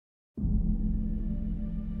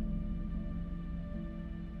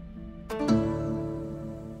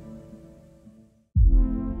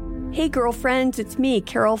Hey girlfriends, it's me,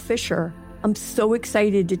 Carol Fisher. I'm so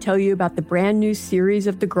excited to tell you about the brand new series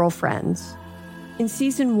of The Girlfriends. In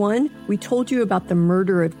season 1, we told you about the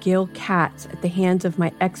murder of Gail Katz at the hands of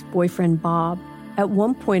my ex-boyfriend Bob. At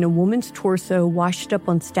one point, a woman's torso washed up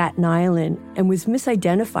on Staten Island and was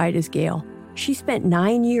misidentified as Gail. She spent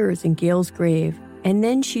 9 years in Gail's grave, and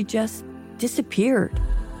then she just disappeared.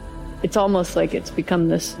 It's almost like it's become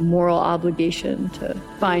this moral obligation to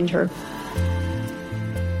find her.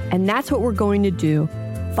 And that's what we're going to do.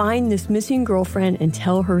 Find this missing girlfriend and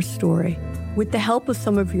tell her story. With the help of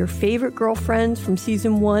some of your favorite girlfriends from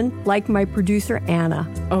season 1, like my producer,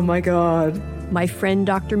 Anna. Oh my God. My friend,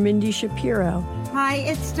 Dr. Mindy Shapiro. Hi,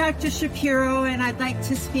 it's Dr. Shapiro, and I'd like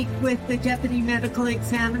to speak with the Deputy Medical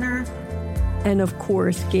Examiner. And of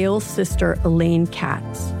course, Gail's sister, Elaine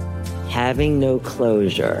Katz. Having no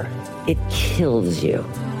closure, it kills you.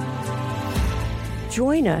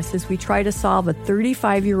 Join us as we try to solve a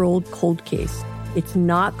 35-year-old cold case. It's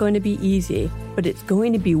not going to be easy, but it's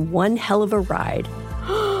going to be one hell of a ride.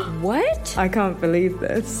 What? I can't believe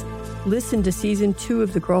this. Listen to season 2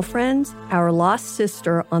 of The Girlfriends, Our Lost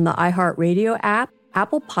Sister on the iHeartRadio app,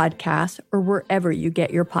 Apple Podcasts, or wherever you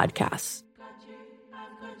get your podcasts.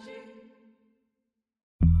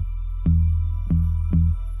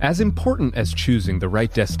 As important as choosing the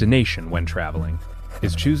right destination when traveling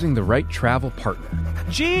is choosing the right travel partner.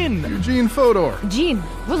 Eugene Fodor. Gene,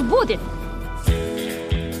 возбудит.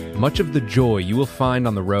 Much of the joy you will find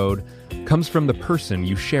on the road comes from the person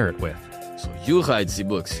you share it with. So you write the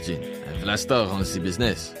books, Gene, and Vlastar runs the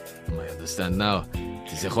business. I understand now.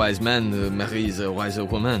 It is a wise man marries a wiser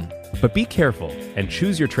woman. But be careful and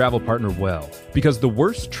choose your travel partner well, because the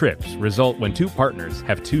worst trips result when two partners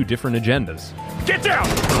have two different agendas. Get down!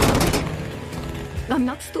 I'm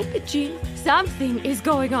not stupid, Gene. Something is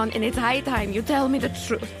going on, and it's high time you tell me the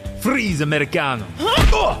truth. Freeze, Americano!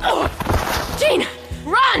 Gene,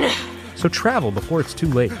 run! So travel before it's too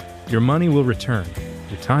late. Your money will return,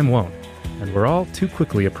 your time won't, and we're all too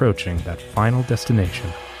quickly approaching that final destination.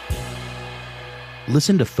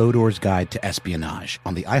 Listen to Fodor's Guide to Espionage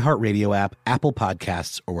on the iHeartRadio app, Apple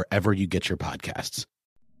Podcasts, or wherever you get your podcasts.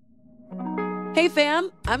 Hey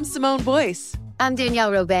fam, I'm Simone Boyce. I'm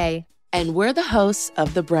Danielle Robay. And we're the hosts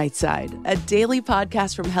of The Bright Side, a daily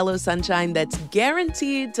podcast from Hello Sunshine that's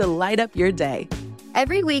guaranteed to light up your day.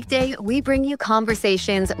 Every weekday, we bring you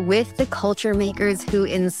conversations with the culture makers who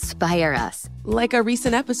inspire us. Like our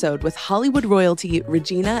recent episode with Hollywood royalty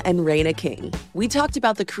Regina and Raina King. We talked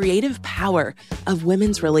about the creative power of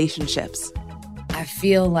women's relationships. I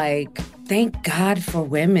feel like, thank God for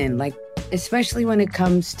women, like, especially when it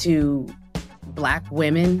comes to Black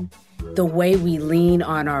women, the way we lean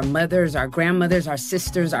on our mothers, our grandmothers, our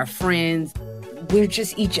sisters, our friends. We're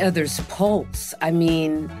just each other's pulse. I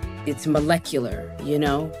mean, it's molecular, you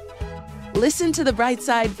know? Listen to The Bright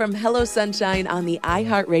Side from Hello Sunshine on the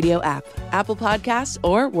iHeartRadio app, Apple Podcasts,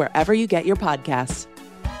 or wherever you get your podcasts.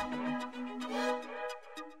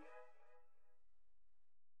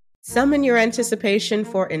 Summon your anticipation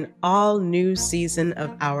for an all-new season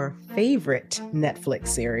of our favorite Netflix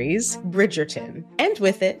series, Bridgerton. And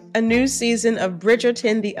with it, a new season of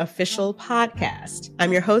Bridgerton, the official podcast.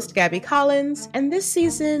 I'm your host, Gabby Collins, and this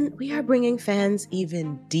season, we are bringing fans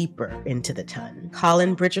even deeper into the ton.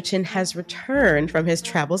 Colin Bridgerton has returned from his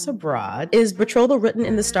travels abroad. Is betrothal written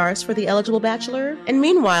in the stars for the eligible bachelor? And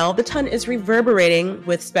meanwhile, the ton is reverberating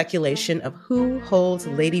with speculation of who holds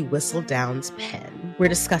Lady Whistledown's pen. We're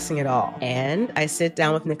discussing it all. And I sit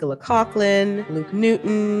down with Nicola Coughlan, Luke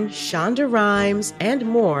Newton, Shonda Rhimes, and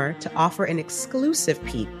more to offer an exclusive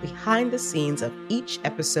peek behind the scenes of each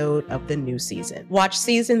episode of the new season. Watch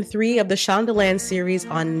season 3 of the Shondaland series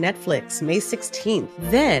on Netflix May 16th.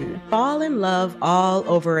 Then fall in love all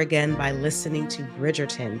over again by listening to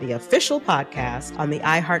Bridgerton, the official podcast on the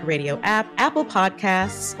iHeartRadio app, Apple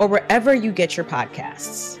Podcasts, or wherever you get your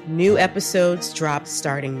podcasts. New episodes drop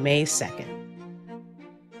starting May 2nd.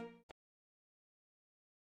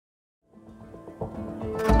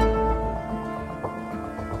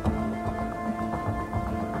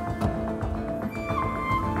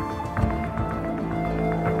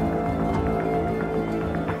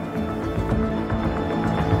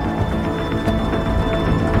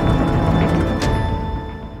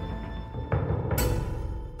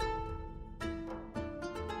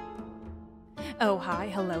 Oh, hi,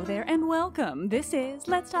 hello there, and welcome. This is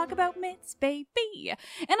Let's Talk About Myths, baby.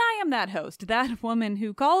 And I am that host, that woman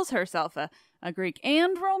who calls herself a Greek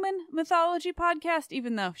and Roman mythology podcast,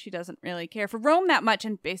 even though she doesn't really care for Rome that much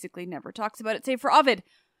and basically never talks about it, save for Ovid.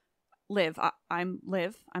 Liv. I'm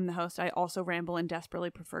Liv. I'm the host. I also ramble and desperately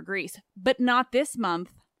prefer Greece. But not this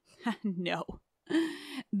month. No.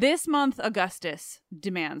 This month, Augustus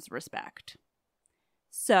demands respect.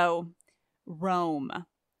 So, Rome.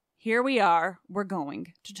 Here we are. We're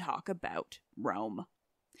going to talk about Rome.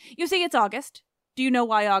 You see, it's August. Do you know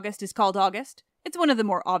why August is called August? It's one of the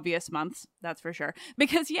more obvious months, that's for sure.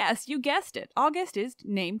 Because yes, you guessed it, August is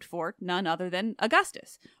named for none other than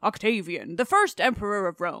Augustus, Octavian, the first emperor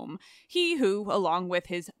of Rome. He who, along with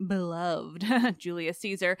his beloved Julius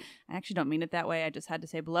Caesar, I actually don't mean it that way, I just had to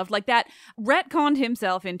say beloved like that, retconned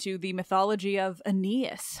himself into the mythology of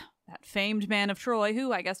Aeneas, that famed man of Troy,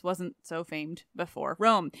 who I guess wasn't so famed before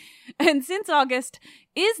Rome. And since August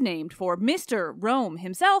is named for Mr. Rome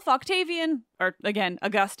himself, Octavian, or again,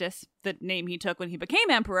 Augustus, the name he took when he became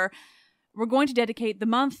emperor, we're going to dedicate the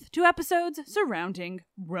month to episodes surrounding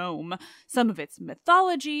Rome, some of its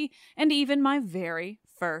mythology, and even my very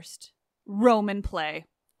first Roman play.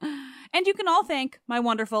 And you can all thank my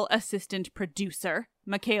wonderful assistant producer,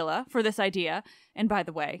 Michaela, for this idea. And by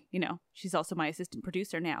the way, she's also my assistant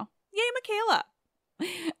producer now. Yay, Michaela!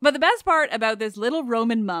 But the best part about this little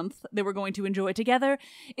Roman month that we're going to enjoy together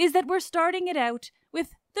is that we're starting it out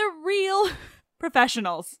with the real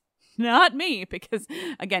professionals. Not me, because,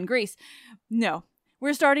 again, Greece. No,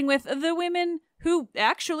 we're starting with the women who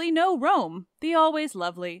actually know Rome, the always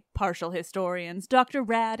lovely partial historians, Dr.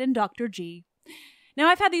 Rad and Dr. G. Now,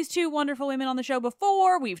 I've had these two wonderful women on the show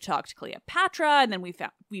before. We've talked Cleopatra, and then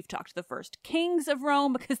we've talked the first kings of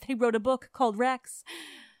Rome because they wrote a book called Rex.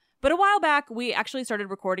 But a while back, we actually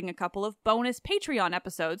started recording a couple of bonus Patreon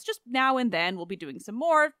episodes. Just now and then, we'll be doing some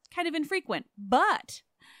more, kind of infrequent. But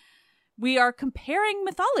we are comparing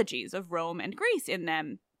mythologies of Rome and Greece in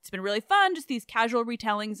them. It's been really fun, just these casual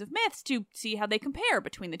retellings of myths to see how they compare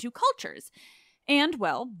between the two cultures. And,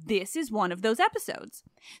 well, this is one of those episodes.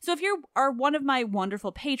 So if you are one of my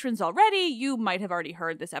wonderful patrons already, you might have already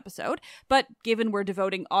heard this episode, but given we're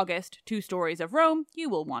devoting August to stories of Rome, you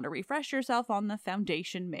will want to refresh yourself on the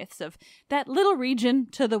foundation myths of that little region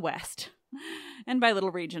to the west. And by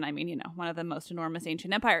little region, I mean, one of the most enormous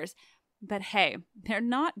ancient empires. But hey, they're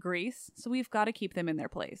not Greece, so we've got to keep them in their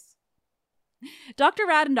place. Dr.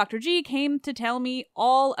 Rad and Dr. G came to tell me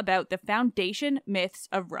all about the foundation myths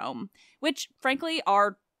of Rome, which, frankly,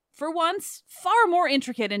 are, for once, far more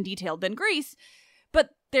intricate and detailed than Greece, but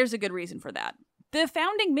there's a good reason for that. The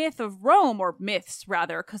founding myth of Rome, or myths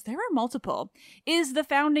rather, because there are multiple, is the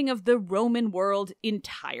founding of the Roman world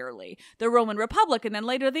entirely, the Roman Republic and then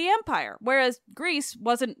later the Empire, whereas Greece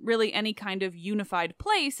wasn't really any kind of unified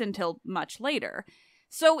place until much later.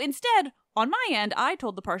 So instead, on my end, I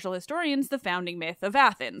told the partial historians the founding myth of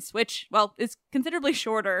Athens, which, well, is considerably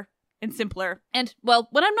shorter and simpler. And, well,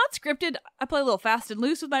 when I'm not scripted, I play a little fast and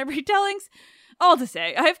loose with my retellings. All to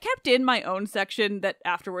say, I've kept in my own section that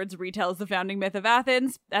afterwards retells the founding myth of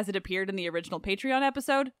Athens, as it appeared in the original Patreon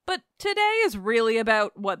episode. But today is really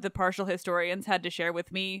about what the partial historians had to share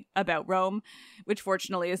with me about Rome, which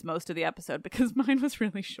fortunately is most of the episode because mine was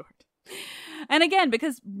really short. And again,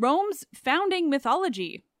 because Rome's founding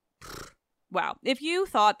mythology, wow, if you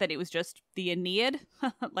thought that it was just the Aeneid,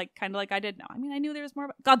 kind of like I did, no, I mean, I knew there was more,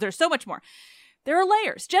 God, there's so much more. There are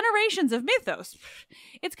layers, generations of mythos.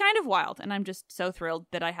 It's kind of wild, and I'm just so thrilled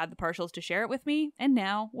that I had the partials to share it with me, and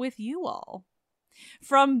now with you all.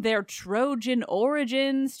 From their Trojan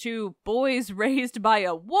origins to boys raised by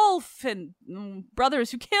a wolf and brothers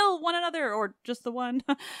who kill one another, or just the one,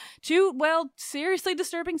 to, well, seriously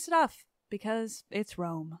disturbing stuff, because it's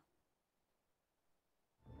Rome.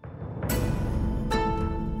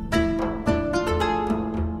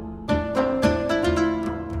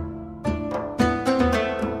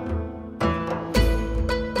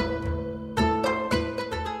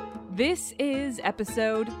 This is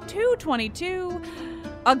episode 222,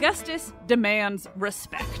 Augustus Demands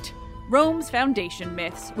Respect, Rome's Foundation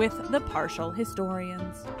Myths with the Partial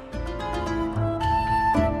Historians.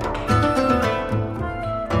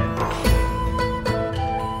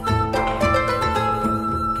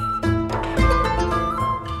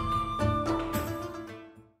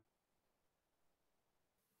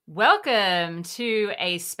 Welcome to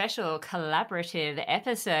a special collaborative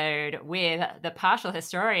episode with the Partial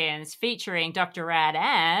Historians featuring Dr. Rad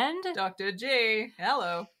and Dr. G.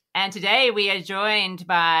 Hello. And today we are joined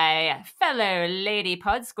by fellow Lady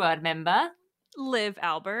Pod Squad member Liv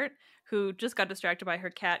Albert, who just got distracted by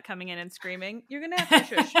her cat coming in and screaming. You're going to have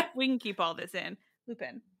to shush. We can keep all this in.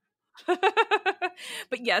 Lupin.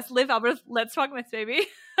 But yes, Liv Albert, let's talk myths, baby.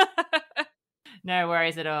 No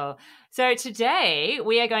worries at all. So today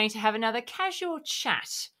we are going to have another casual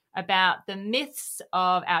chat about the myths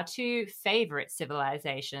of our two favorite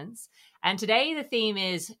civilizations. And today the theme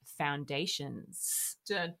is foundations.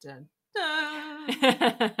 Dun, dun,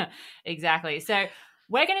 Exactly. So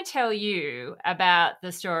we're going to tell you about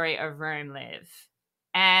the story of Rome Live.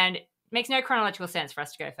 And it makes no chronological sense for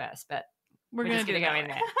us to go first, but we're just going to go in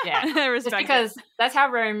there. Yeah. Just because that's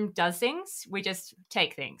how Rome does things. We just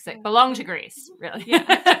take things that belong to Greece, really.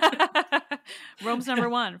 Yeah. Rome's number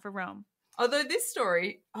one for Rome. Although this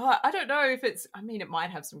story, I don't know if it's, I mean, it might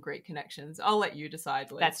have some Greek connections. I'll let you decide,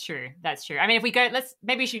 Liz. That's true. That's true. I mean, if we go,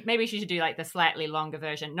 maybe she should do like the slightly longer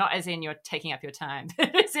version, not as in you're taking up your time,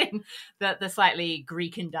 but as in the slightly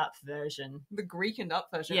Greekened up version. The Greekened up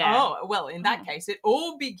version? Yeah. Oh, well, in that case, it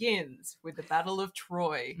all begins with the Battle of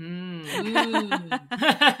Troy. That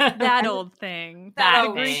old thing. That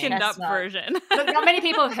the Greekened up version. But not many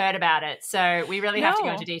people have heard about it, so we really have to go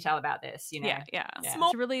into detail about this, you know? Yeah.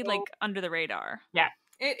 It's really like under the radar. Yeah.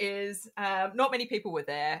 It is. Not many people were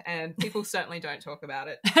there, and people certainly don't talk about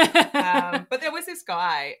it. But there was this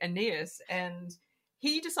guy, Aeneas, and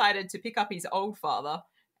he decided to pick up his old father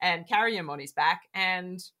and carry him on his back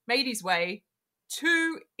and made his way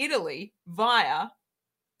to Italy via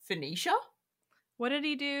Phoenicia. What did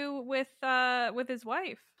he do with his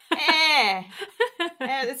wife?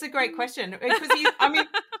 That's a great question. Because I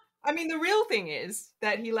mean, the real thing is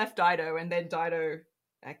that he left Dido, and then Dido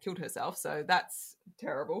killed herself, so that's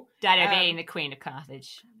terrible. Dido being the Queen of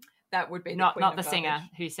Carthage. That would be not the singer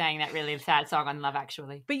who sang that really sad song on Love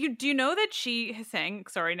Actually. But do you know that she sang?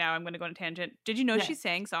 Sorry, now I'm going to go on a tangent. Did you know she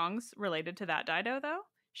sang songs related to that Dido though?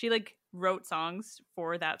 She like wrote songs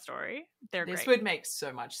for that story. This would make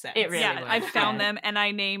so much sense. It really would. I found them and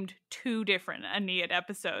I named 2 different Aeneid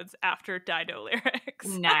episodes after Dido lyrics.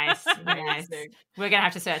 Nice. We're going to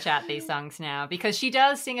have to search out these songs now because she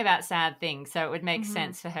does sing about sad things. So it would make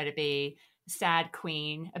sense for her to be a sad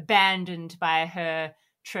queen, abandoned by her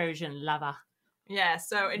Trojan lover. Yeah,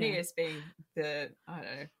 so Aeneas being the, I don't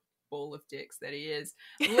know, ball of dicks that he is,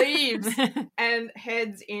 leaves and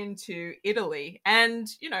heads into Italy and,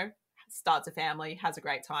 you know, starts a family, has a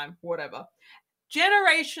great time, whatever.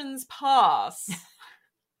 Generations pass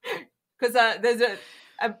because there's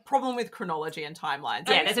a problem with chronology and timelines.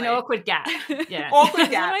 Yeah, there's an awkward gap. Yeah, awkward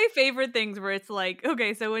It's gap. one of my favorite things where it's like,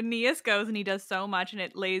 okay, so Aeneas goes and he does so much and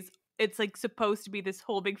it's like supposed to be this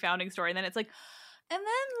whole big founding story, and then it's like, and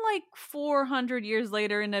then like 400 years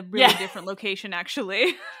later in a really different location,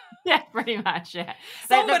 actually. Yeah, pretty much. Yeah,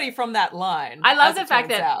 somebody from that line. I love the fact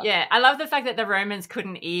that I love the fact that the Romans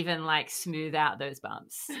couldn't even like smooth out those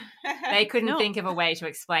bumps. They couldn't think of a way to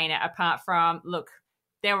explain it apart from, look,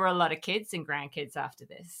 there were a lot of kids and grandkids after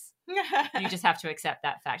this. You just have to accept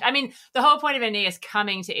that fact. I mean, the whole point of Aeneas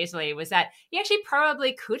coming to Italy was that he actually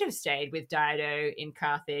probably could have stayed with Dido in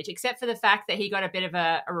Carthage, except for the fact that he got a bit of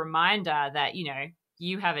a reminder that, you know,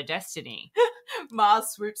 you have a destiny. Mars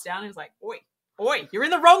swoops down and is like, oi, you're in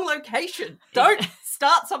the wrong location. Don't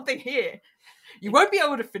start something here. You won't be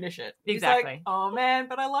able to finish it. Exactly. He's like, oh man,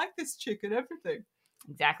 but I like this chick and everything.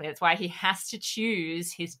 Exactly. That's why he has to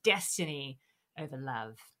choose his destiny over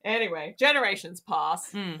love. Anyway, generations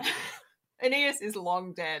pass. Aeneas is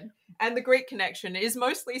long dead, and the Greek connection is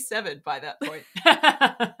mostly severed by that point.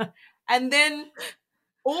 And then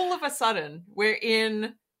all of a sudden, we're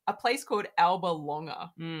in a place called Alba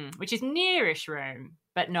Longa, which is nearish Rome,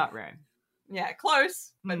 but not Rome. Yeah,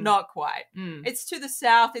 close, but not quite. It's to the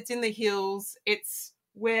south. It's in the hills. It's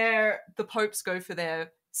where the popes go for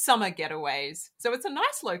their summer getaways. So it's a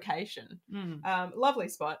nice location. Lovely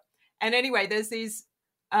spot. And anyway, there's this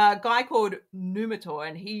guy called Numitor,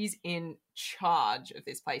 and he's in charge of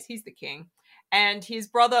this place. He's the king. And his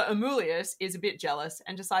brother Amulius is a bit jealous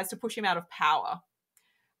and decides to push him out of power.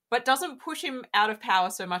 But doesn't push him out of power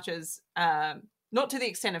so much as, not to the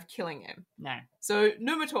extent of killing him. No. So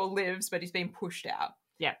Numitor lives, but he's being pushed out.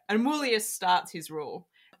 Yeah. And Amulius starts his rule.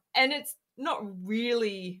 And it's not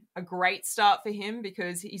really a great start for him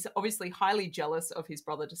because he's obviously highly jealous of his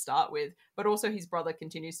brother to start with, but also his brother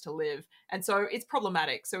continues to live. And so it's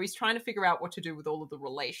problematic. So he's trying to figure out what to do with all of the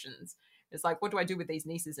relations. It's like, what do I do with these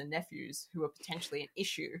nieces and nephews who are potentially an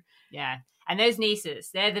issue? Yeah. And those nieces,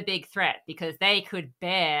 they're the big threat because they could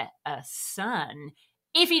bear a son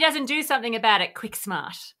if he doesn't do something about it quick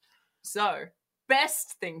smart. So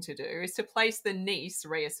best thing to do is to place the niece,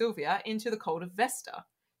 Rhea Silvia, into the cult of Vesta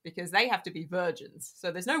because they have to be virgins.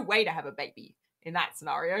 So there's no way to have a baby in that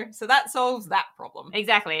scenario. So that solves that problem.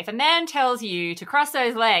 Exactly. If a man tells you to cross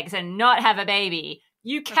those legs and not have a baby,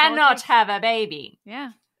 you cannot have a baby.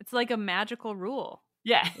 Yeah. It's like a magical rule.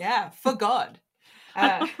 Yeah. Yeah, for God.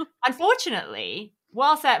 Unfortunately,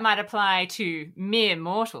 whilst that might apply to mere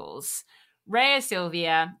mortals, Rhea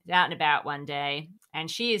Silvia is out and about one day, and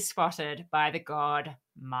she is spotted by the god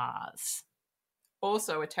Mars.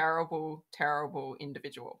 Also a terrible, terrible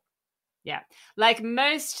individual. Yeah. Like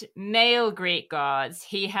most male Greek gods,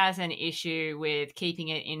 he has an issue with keeping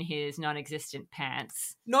it in his non-existent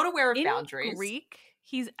pants. Not aware of In boundaries. Greek,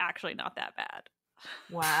 he's actually not that bad.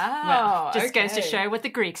 Wow. Well, just goes to show what the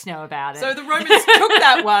Greeks know about it. So the Romans took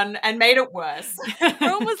that one and made it worse.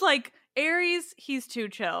 Rome was like, Ares, he's too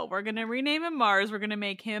chill. We're going to rename him Mars. We're going to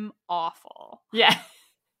make him awful. Yeah.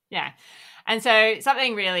 Yeah. And so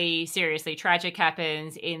something really seriously tragic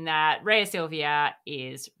happens in that Rhea Silvia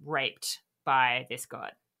is raped by this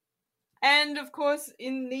god. And of course,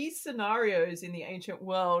 in these scenarios in the ancient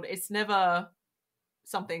world, it's never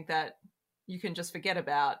something that you can just forget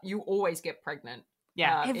about. You always get pregnant.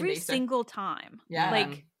 Yeah. Every single time. Yeah.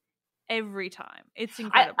 Like, every time. It's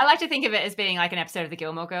incredible. I like to think of it as being like an episode of the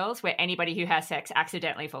Gilmore Girls where anybody who has sex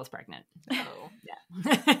accidentally falls pregnant. Oh,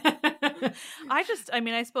 yeah.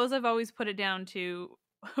 I suppose I've always put it down to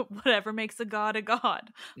whatever makes a god a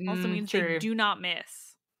god. Also means true. they do not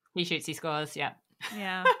miss. He shoots, he scores. Yeah.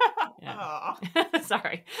 Yeah. Yeah.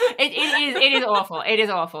 Sorry. It is awful. It is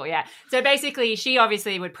awful. Yeah. So basically, she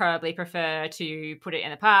obviously would probably prefer to put it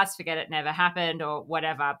in the past, forget it never happened or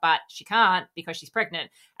whatever, but she can't because she's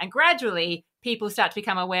pregnant. And gradually, people start to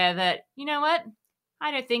become aware that, you know what?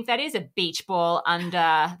 I don't think that is a beach ball under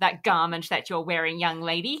that garment that you're wearing, young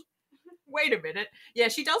lady. Wait a minute. Yeah,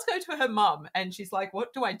 she does go to her mum and she's like,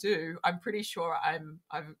 what do I do? I'm pretty sure I'm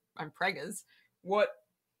preggers.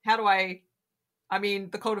 How do I mean,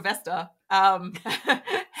 the Code of Esther. Help.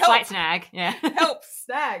 Slight snag. Yeah. Help,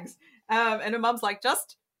 snags. And her mum's like,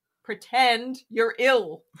 just pretend you're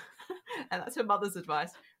ill. And that's her mother's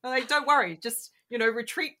advice. I'm like, don't worry. Just,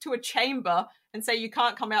 retreat to a chamber and say you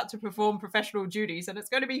can't come out to perform professional duties and it's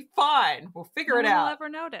going to be fine. We'll figure it out. No one will ever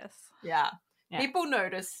notice. Yeah. People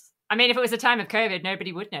notice. I mean, if it was a time of COVID,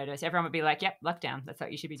 nobody would notice. Everyone would be like, yep, lockdown. That's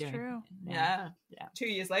what you should be doing. True. Yeah. 2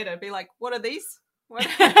 years later, it'd be like, what are these? What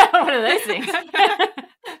are those things?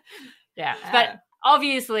 Yeah. But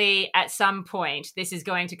obviously, at some point, this is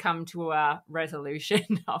going to come to a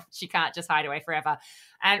resolution of she can't just hide away forever.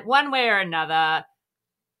 And one way or another,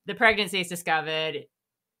 the pregnancy is discovered.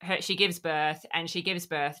 She gives birth, and she gives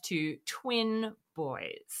birth to twin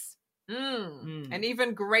boys. An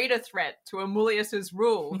even greater threat to Amulius's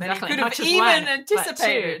rule than Exactly. he could Not have just even one,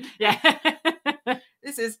 anticipated. but two. Yeah.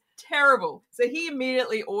 This is terrible. So he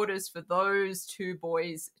immediately orders for those two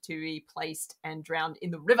boys to be placed and drowned in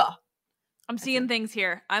the river. I'm seeing things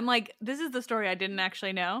here. I'm like, this is the story I didn't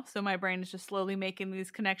actually know. So my brain is just slowly making these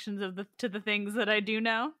connections to the things that I do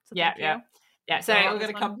know. So Yeah. So we're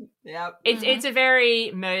gonna come. Yeah, it's a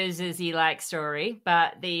very Moses-y like story,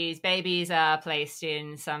 but these babies are placed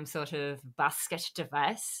in some sort of basket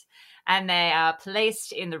device, and they are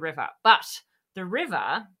placed in the river. But the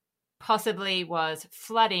river possibly was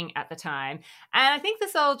flooding at the time, and I think the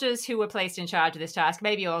soldiers who were placed in charge of this task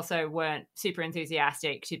maybe also weren't super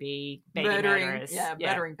enthusiastic to be baby murderers.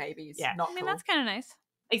 Murdering babies. Yeah, I mean, that's kind of nice.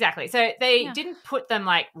 Exactly. So they didn't put them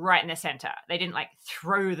like right in the center. They didn't like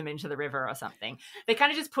throw them into the river or something. They kind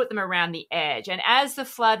of just put them around the edge. And as the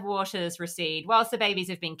flood waters recede, whilst the babies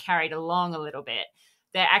have been carried along a little bit,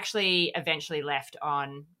 they're actually eventually left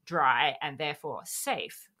on dry and therefore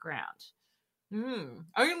safe ground.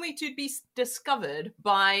 Only to be discovered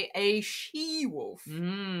by a she-wolf. I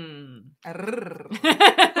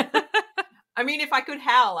mean, if I could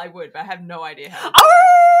howl, I would, but I have no idea how.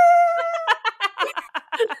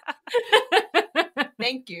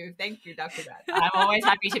 Thank you, Dr. Rat. I'm always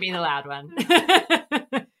happy to be the loud one.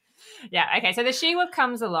 Yeah, okay, so the she-wolf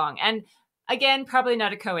comes along, and again, probably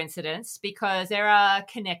not a coincidence, because there are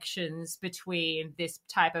connections between this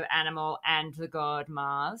type of animal and the god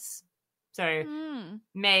Mars. So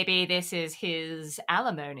maybe this is his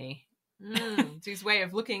alimony. It's his way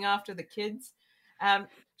of looking after the kids.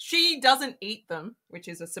 She doesn't eat them, which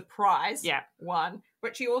is a surprise. Yeah. One,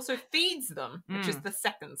 but she also feeds them, which is the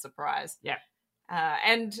second surprise. Yeah.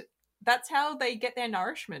 And that's how they get their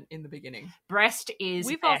nourishment in the beginning. Breast is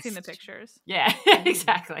We've best. all seen the pictures. Yeah,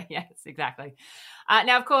 exactly. Yes, exactly.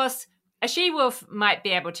 Now, of course, a she-wolf might be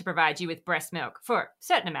able to provide you with breast milk for a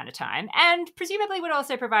certain amount of time, and presumably would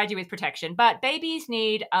also provide you with protection, but babies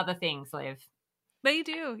need other things, Liv. They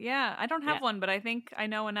do, yeah. I don't have one, but I think I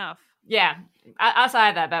know enough. Yeah, us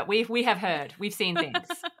either, but we have heard. We've seen things.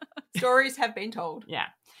 Stories have been told. Yeah.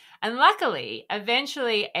 And luckily,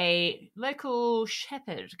 eventually a local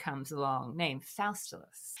shepherd comes along named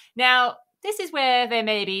Faustulus. Now, this is where there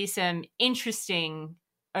may be some interesting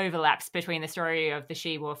overlaps between the story of the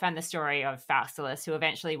she-wolf and the story of Faustulus, who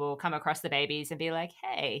eventually will come across the babies and be like,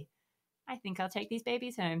 hey, I think I'll take these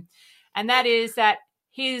babies home. And that is that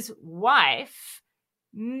his wife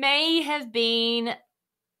may have been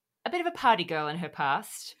a bit of a party girl in her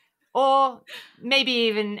past. Or maybe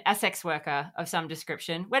even a sex worker of some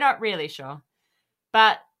description. We're not really sure.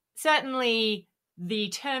 But certainly the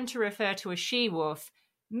term to refer to a she-wolf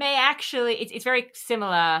may actually, it's very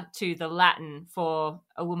similar to the Latin for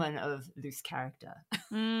a woman of loose character.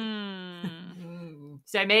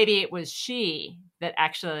 So maybe it was she that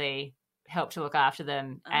actually helped to look after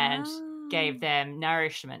them and gave them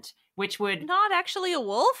nourishment, which would... Not actually a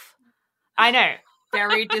wolf? I know.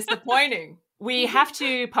 Very disappointing. We have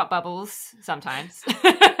to pop bubbles sometimes.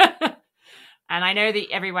 And I know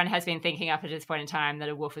that everyone has been thinking up at this point in time that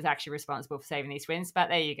a wolf was actually responsible for saving these twins, but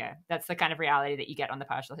there you go. That's the kind of reality that you get on the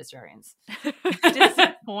Partial Historians.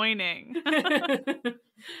 Disappointing.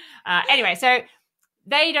 Anyway, so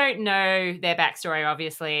they don't know their backstory,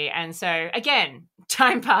 obviously. And so, again,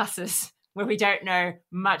 time passes where we don't know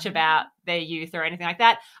much about their youth or anything like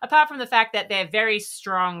that, apart from the fact that they're very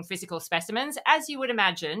strong physical specimens, as you would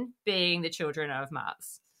imagine, being the children of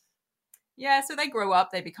Mars. Yeah, so they grow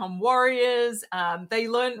up, they become warriors, they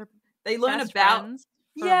learn best about friends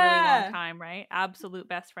for a really long time, right? Absolute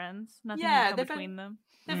best friends. Nothing can come between them.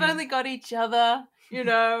 They've only got each other, you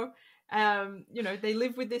know. They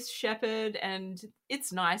live with this shepherd and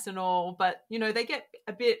it's nice and all, but they get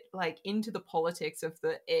a bit like into the politics of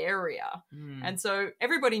the area. And so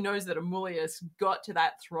everybody knows that Amulius got to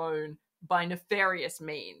that throne by nefarious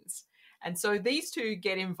means. And so these two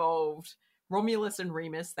get involved. Romulus and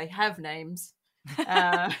Remus, they have names.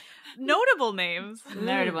 Notable names.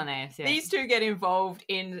 Notable names, yeah. These two get involved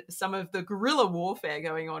in some of the guerrilla warfare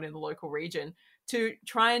going on in the local region to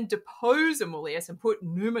try and depose Amulius and put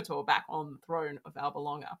Numitor back on the throne of Alba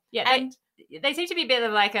Longa. Yeah, and they seem to be a bit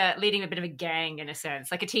of like leading a bit of a gang in a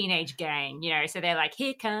sense, like a teenage gang, so they're like,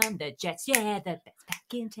 here come the Jets, yeah, the Jets back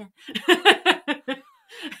in town.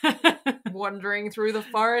 Wandering through the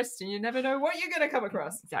forest and you never know what you're going to come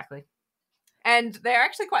across. Exactly. And they're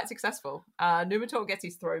actually quite successful. Numitor gets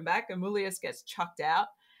his throne back, Amulius gets chucked out,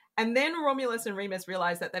 and then Romulus and Remus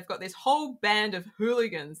realize that they've got this whole band of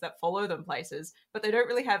hooligans that follow them places, but they don't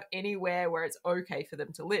really have anywhere where it's okay for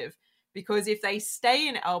them to live, because if they stay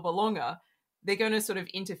in Alba Longa, they're going to sort of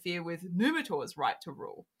interfere with Numitor's right to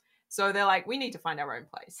rule. So they're like, we need to find our own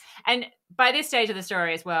place. And by this stage of the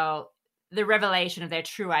story as well, the revelation of their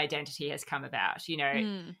true identity has come about.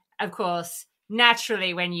 Of course,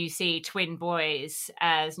 naturally, when you see twin boys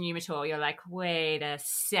as Numitor, you're like, wait a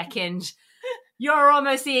second. You're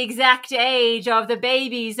almost the exact age of the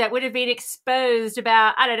babies that would have been exposed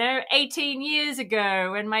about, 18 years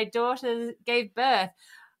ago when my daughter gave birth.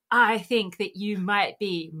 I think that you might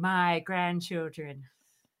be my grandchildren.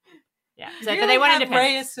 Yeah. So, but they want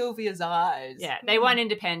independence. Rhea Silvia's eyes. Yeah, they want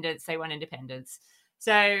independence.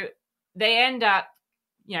 So they end up,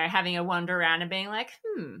 having a wander around and being like,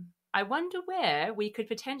 I wonder where we could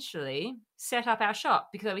potentially set up our shop,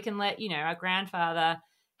 because we can let, our grandfather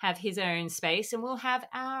have his own space and we'll have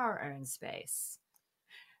our own space.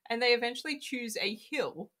 And they eventually choose a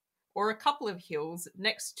hill or a couple of hills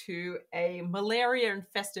next to a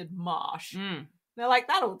malaria-infested marsh. They're like,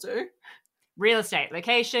 that'll do. Real estate,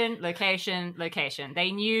 location.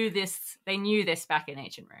 They knew this back in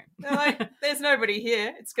ancient Rome. They're like, there's nobody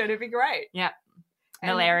here. It's going to be great. Yep.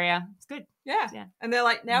 Malaria. It's good. Yeah. And they're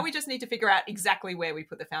like, now we just need to figure out exactly where we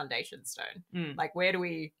put the foundation stone. Like, where do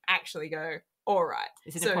we actually go? All right.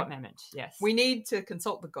 It's an important moment. Yes. We need to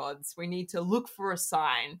consult the gods. We need to look for a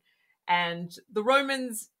sign. And the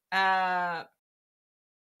Romans, at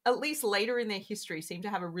least later in their history, seem to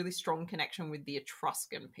have a really strong connection with the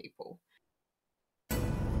Etruscan people.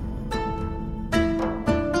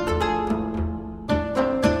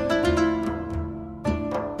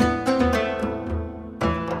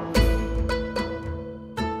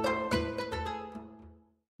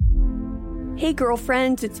 Hey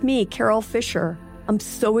girlfriends, it's me, Carol Fisher. I'm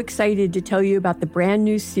so excited to tell you about the brand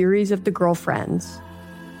new series of The Girlfriends.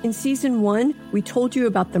 In season 1, we told you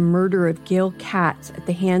about the murder of Gail Katz at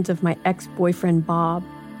the hands of my ex-boyfriend Bob.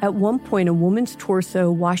 At one point, a woman's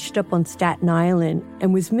torso washed up on Staten Island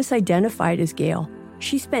and was misidentified as Gail.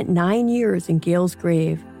 She spent 9 years in Gail's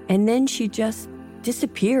grave, and then she just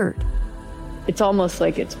disappeared. It's almost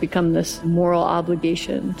like it's become this moral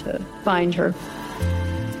obligation to find her.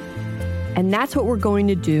 And that's what we're going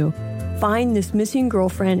to do. Find this missing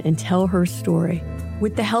girlfriend and tell her story.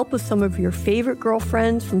 With the help of some of your favorite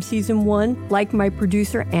girlfriends from season 1, like my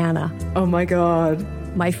producer, Anna. Oh my God.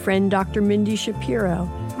 My friend, Dr. Mindy Shapiro.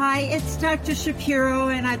 Hi, it's Dr. Shapiro,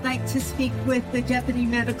 and I'd like to speak with the Deputy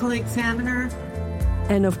Medical Examiner.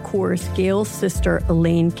 And of course, Gail's sister,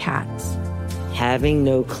 Elaine Katz. Having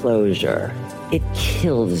no closure, it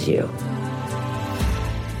kills you.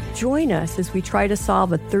 Join us as we try to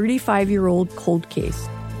solve a 35-year-old cold case.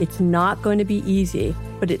 It's not going to be easy,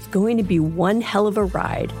 but it's going to be one hell of a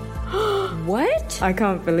ride. What? I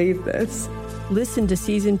can't believe this. Listen to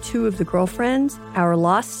Season 2 of The Girlfriends, Our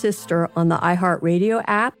Lost Sister on the iHeartRadio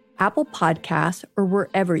app, Apple Podcasts, or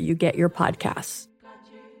wherever you get your podcasts.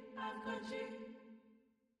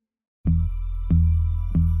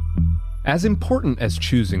 As important as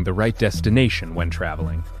choosing the right destination when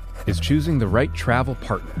traveling is choosing the right travel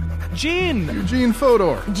partner. Eugene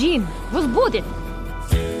Fodor. Jean, was будет?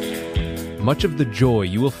 Much of the joy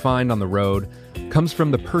you will find on the road comes from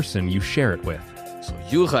the person you share it with. So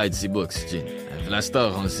you write the books, Jean, and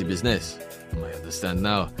Vlastar runs the business. I understand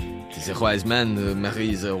now. The wise man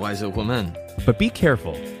marries a wiser woman. But be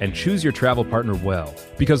careful and choose your travel partner well,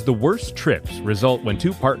 because the worst trips result when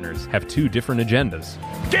two partners have two different agendas.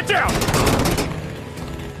 Get down!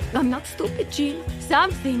 I'm not stupid, Jean.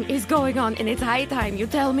 Something is going on, and it's high time you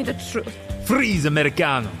tell me the truth. Freeze,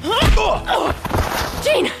 Americano.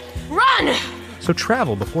 Jean, run! So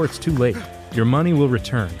travel before it's too late. Your money will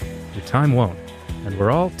return, your time won't, and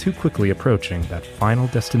we're all too quickly approaching that final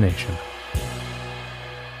destination.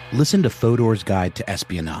 Listen to Fodor's Guide to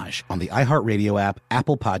Espionage on the iHeartRadio app,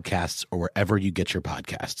 Apple Podcasts, or wherever you get your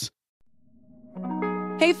podcasts.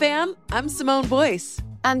 Hey fam, I'm Simone Boyce.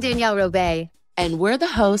 I'm Danielle Robay. And we're the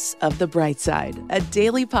hosts of The Bright Side, a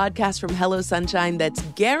daily podcast from Hello Sunshine that's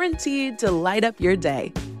guaranteed to light up your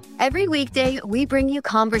day. Every weekday, we bring you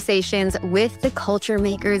conversations with the culture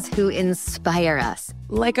makers who inspire us.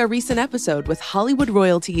 Like our recent episode with Hollywood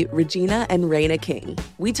royalty Regina and Raina King.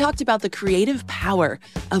 We talked about the creative power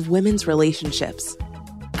of women's relationships.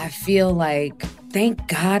 I feel like, thank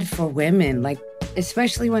God for women, like,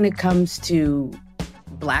 especially when it comes to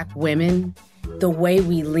Black women, the way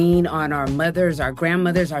we lean on our mothers, our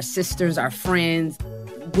grandmothers, our sisters, our friends.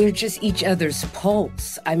 We're just each other's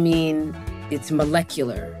pulse. I mean, it's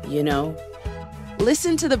molecular, you know?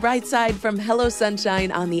 Listen to The Bright Side from Hello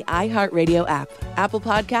Sunshine on the iHeartRadio app, Apple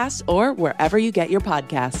Podcasts, or wherever you get your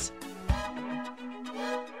podcasts.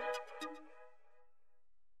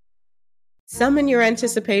 Summon your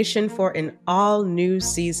anticipation for an all-new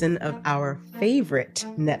season of our favorite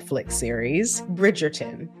Netflix series,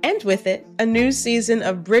 Bridgerton. And with it, a new season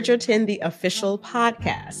of Bridgerton, the official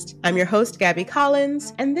podcast. I'm your host, Gabby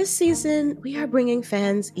Collins, and this season, we are bringing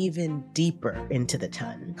fans even deeper into the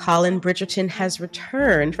ton. Colin Bridgerton has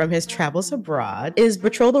returned from his travels abroad. Is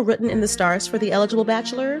betrothal written in the stars for the eligible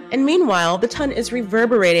bachelor? And meanwhile, the ton is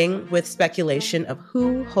reverberating with speculation of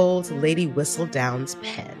who holds Lady Whistledown's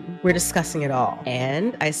pen. We're discussing it all.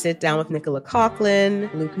 And I sit down with Nicola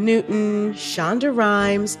Coughlan, Luke Newton, Shonda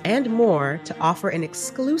Rhimes, and more to offer an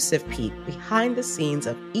exclusive peek behind the scenes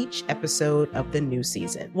of each episode of the new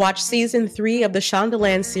season. Watch season 3 of the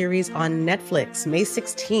Shondaland series on Netflix May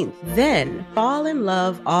 16th. Then fall in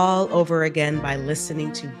love all over again by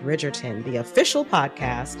listening to Bridgerton, the official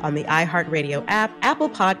podcast on the iHeartRadio app, Apple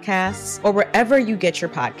Podcasts, or wherever you get your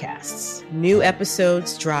podcasts. New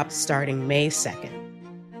episodes drop starting May 2nd.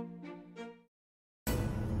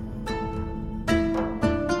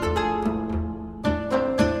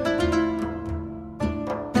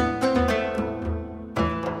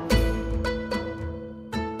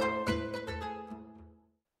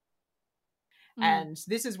 And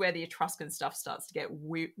this is where the Etruscan stuff starts to get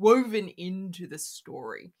woven into the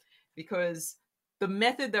story, because the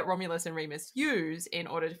method that Romulus and Remus use in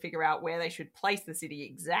order to figure out where they should place the city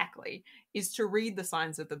exactly is to read the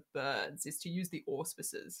signs of the birds, is to use the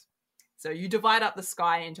auspices. So you divide up the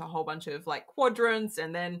sky into a whole bunch of like quadrants,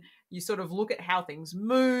 and then you sort of look at how things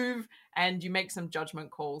move and you make some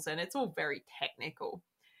judgment calls, and it's all very technical.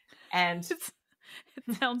 And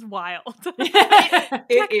it sounds wild. It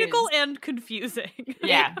Technical is. And confusing.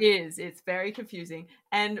 Yeah, it is. It's very confusing.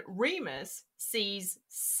 And Remus sees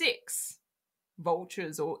 6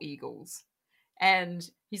 vultures or eagles. And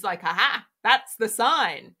he's like, aha, that's the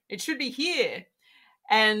sign. It should be here.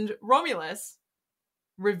 And Romulus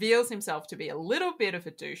reveals himself to be a little bit of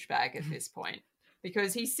a douchebag at this point,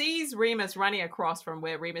 because he sees Remus running across from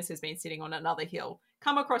where Remus has been sitting on another hill,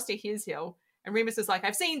 come across to his hill, and Remus is like,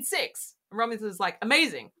 I've seen 6. And Romulus is like,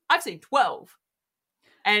 amazing, I've seen 12.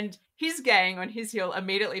 And his gang on his hill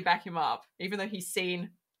immediately back him up, even though he's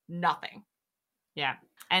seen nothing. Yeah.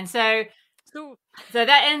 And so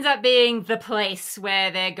that ends up being the place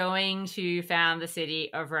where they're going to found the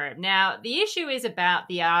city of Rome. Now, the issue is about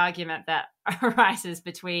the argument that arises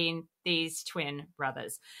between these twin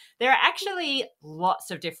brothers. There are actually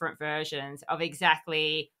lots of different versions of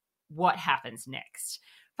exactly what happens next.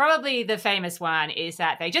 Probably the famous one is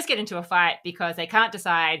that they just get into a fight because they can't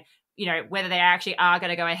decide, whether they actually are going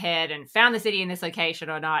to go ahead and found the city in this location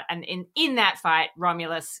or not. And in that fight,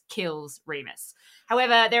 Romulus kills Remus.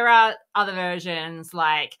 However, there are other versions,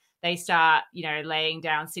 like they start, laying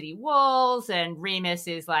down city walls, and Remus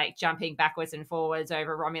is like jumping backwards and forwards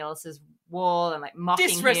over Romulus's wall and like mocking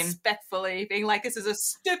him. Disrespectfully, being like, this is a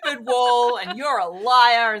stupid wall and you're a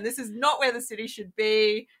liar and this is not where the city should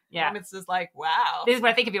be. Yeah. Romulus is like, wow. This is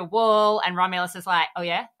what I think of your wall. And Romulus is like, oh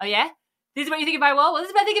yeah? This is what you think of my wall? Well, this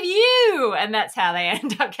is what I think of you. And that's how they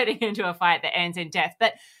end up getting into a fight that ends in death.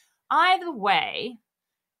 But either way,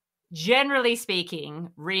 generally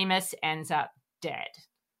speaking, Remus ends up dead.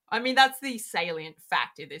 I mean, that's the salient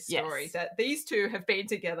fact in this story, that these two have been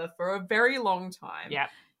together for a very long time. Yeah.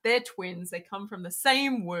 They're twins. They come from the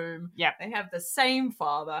same womb. Yeah. They have the same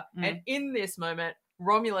father. And in this moment,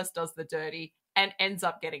 Romulus does the dirty and ends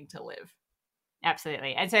up getting to live.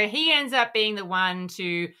 Absolutely. And so he ends up being the one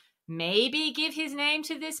to maybe give his name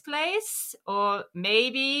to this place, or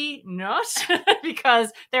maybe not,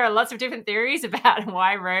 because there are lots of different theories about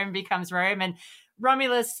why Rome becomes Rome. And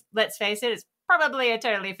Romulus, let's face it, is probably a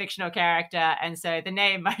totally fictional character, and so the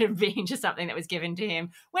name might have been just something that was given to him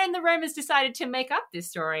when the Romans decided to make up this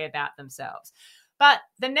story about themselves. But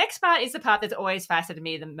the next part is the part that's always fascinated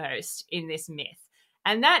me the most in this myth,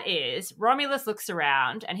 and that is Romulus looks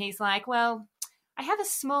around and he's like, well, I have a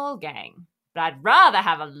small gang, but I'd rather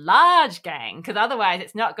have a large gang, because otherwise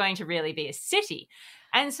it's not going to really be a city.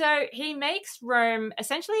 And so he makes Rome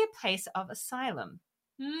essentially a place of asylum.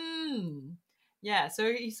 Yeah,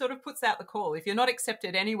 so he sort of puts out the call. If you're not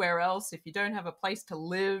accepted anywhere else, if you don't have a place to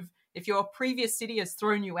live, if your previous city has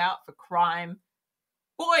thrown you out for crime,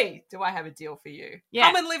 boy, do I have a deal for you. Yeah.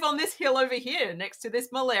 Come and live on this hill over here next to this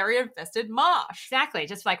malaria-infested marsh. Exactly,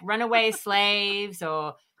 just like runaway slaves,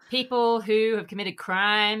 or people who have committed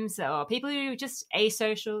crimes, or people who are just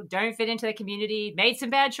asocial, don't fit into their community, made some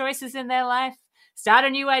bad choices in their life, start a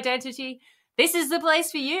new identity. This is the place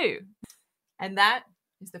for you. And that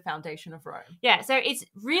is the foundation of Rome. Yeah, so it's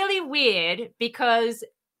really weird because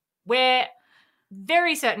we're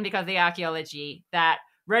very certain, because of the archaeology, that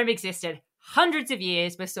Rome existed hundreds of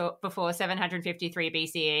years before 753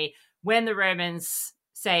 BCE, when the Romans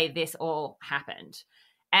say this all happened.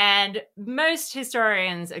 And most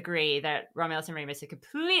historians agree that Romulus and Remus are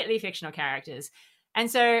completely fictional characters.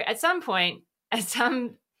 And so at some point, in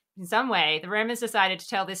some way, the Romans decided to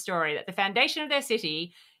tell this story that the foundation of their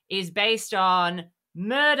city is based on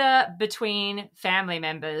murder between family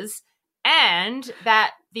members, and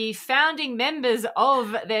that the founding members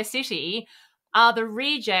of their city are the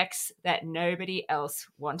rejects that nobody else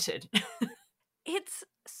wanted. It's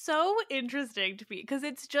so interesting to me because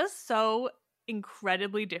it's just so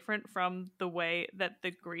incredibly different from the way that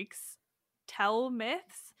the Greeks tell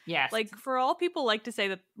myths. Yes. Like, for all people like to say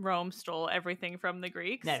that Rome stole everything from the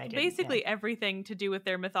Greeks, no, they didn't, basically everything to do with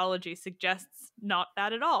their mythology suggests not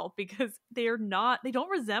that at all, because they don't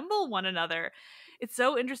resemble one another. It's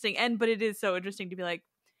so interesting. But it is so interesting to be like,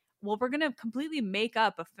 well, we're going to completely make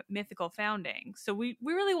up a mythical founding. So we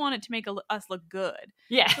really want it to make us look good.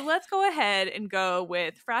 Yeah. So let's go ahead and go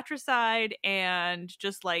with fratricide and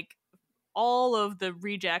just like all of the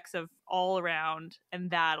rejects of all around,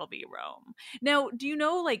 and that'll be Rome. Now, do you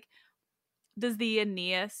know, like, does the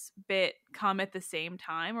Aeneas bit come at the same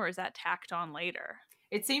time, or is that tacked on later?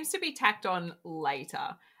 It seems to be tacked on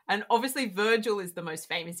later. And obviously Virgil is the most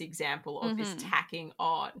famous example of this tacking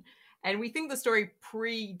on. And we think the story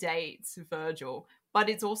predates Virgil, but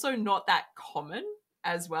it's also not that common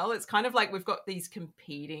as well. It's kind of like we've got these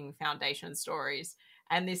competing foundation stories.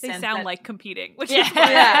 And they sound like competing, which is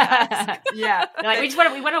yeah. Like we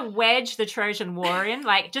want to wedge the Trojan War in,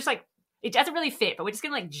 like, just like it doesn't really fit, but we're just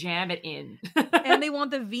gonna like jam it in. And they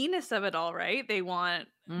want the Venus of it all, right? They want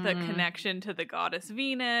the connection to the goddess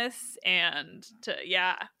Venus, and to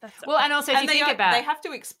that's so and also if you think about, they have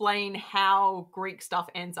to explain how Greek stuff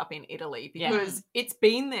ends up in Italy, because it's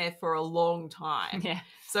been there for a long time. Yeah.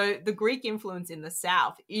 So the Greek influence in the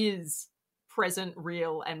south is present,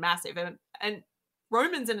 real, and massive, and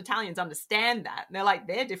Romans and Italians understand that. And they're like,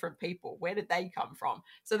 they're different people. Where did they come from?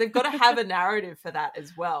 So they've got to have a narrative for that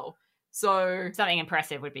as well. So something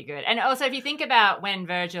impressive would be good. And also, if you think about when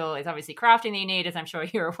Virgil is obviously crafting the Aeneid, as I'm sure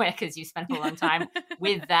you're aware because you spent a long time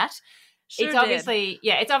with that, it's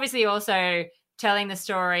obviously also telling the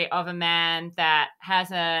story of a man that has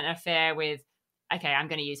an affair with, okay, I'm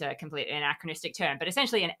going to use a completely anachronistic term, but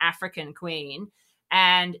essentially an African queen,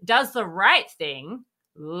 and does the right thing,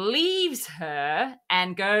 leaves her,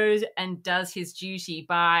 and goes and does his duty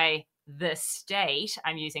by the state.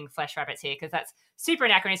 I'm using flesh rabbits here because that's super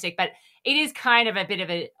anachronistic, but it is kind of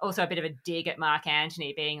also a bit of a dig at Mark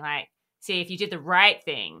Antony, being like, see, if you did the right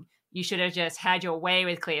thing, you should have just had your way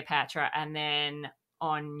with Cleopatra and then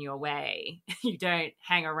on your way. You don't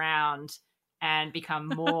hang around and become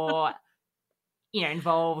more,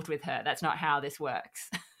 involved with her. That's not how this works.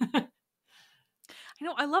 I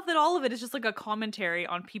know. I love that all of it is just like a commentary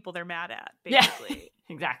on people they're mad at, basically. Yeah,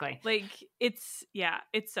 exactly. Like, it's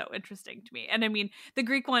so interesting to me. And I mean, the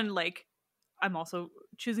Greek one, like, I'm also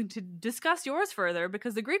choosing to discuss yours further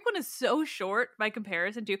because the Greek one is so short by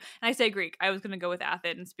comparison to, and I say Greek, I was going to go with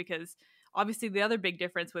Athens because obviously the other big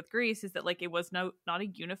difference with Greece is that, like, it was not a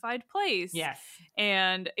unified place. Yes.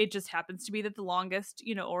 And it just happens to be that the longest,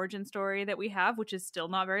 origin story that we have, which is still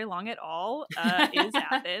not very long at all, is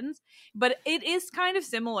Athens. But it is kind of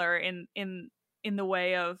similar in the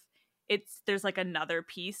way of there's like another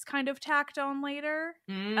piece kind of tacked on later.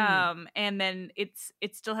 And then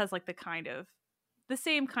it still has like the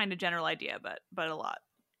same kind of general idea, but a lot.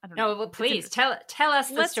 I don't know. No, well, please tell us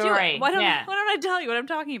the story. Why don't I tell you what I'm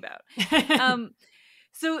talking about?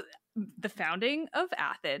 So the founding of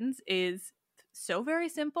Athens is so very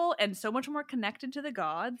simple and so much more connected to the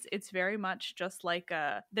gods. It's very much just like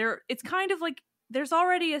it's kind of like there's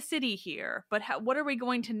already a city here, but what are we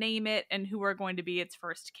going to name it and who are going to be its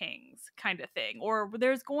first kings kind of thing? Or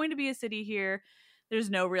there's going to be a city here. There's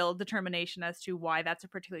no real determination as to why that's a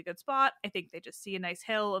particularly good spot. I think they just see a nice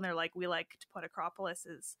hill and they're like, we like to put acropoli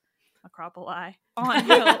on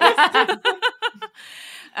hills.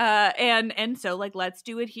 And so, like, let's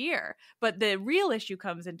do it here. But the real issue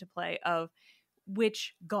comes into play of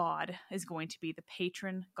which god is going to be the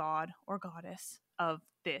patron god or goddess of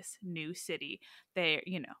this new city. They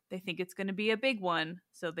think it's going to be a big one,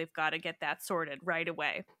 so they've got to get that sorted right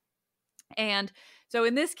away. And so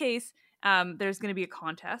in this case, there's going to be a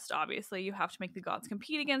contest. Obviously, you have to make the gods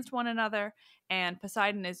compete against one another, and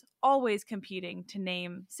Poseidon is always competing to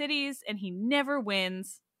name cities, and he never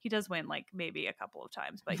wins. He does win, like, maybe a couple of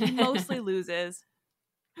times, but he mostly loses.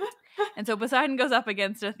 And so Poseidon goes up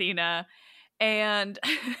against Athena, and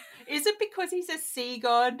is it because he's a sea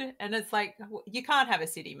god and it's like, you can't have a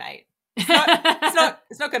city, mate?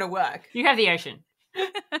 It's not going to work. You have the ocean.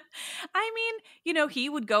 I mean, he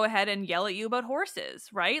would go ahead and yell at you about horses,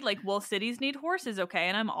 right? Like, well, cities need horses, okay?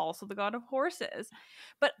 And I'm also the god of horses.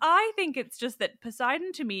 But I think it's just that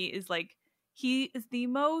Poseidon to me is like, he is the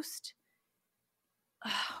most,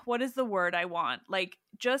 what is the word I want? Like,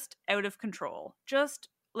 just out of control, just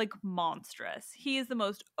like monstrous. He is the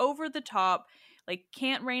most over the top, like,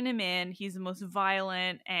 can't rein him in. He's the most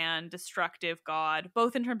violent and destructive god,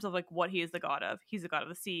 both in terms of like what he is the god of. He's the god of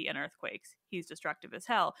the sea and earthquakes. He's destructive as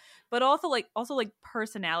hell. But also like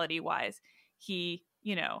personality wise, he,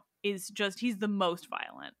 he's the most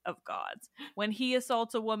violent of gods. When he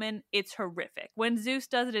assaults a woman, it's horrific. When Zeus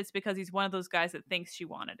does it, it's because he's one of those guys that thinks she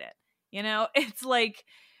wanted it. It's like,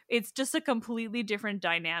 it's just a completely different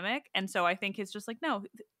dynamic. And so I think it's just like, no,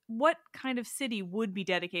 what kind of city would be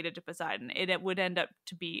dedicated to Poseidon? It would end up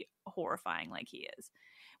to be horrifying like he is,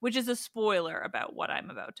 which is a spoiler about what I'm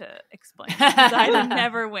about to explain. Poseidon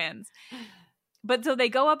never wins. But so they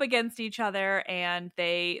go up against each other, and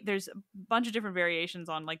there's a bunch of different variations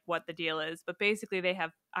on like what the deal is. But basically they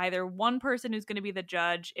have either one person who's going to be the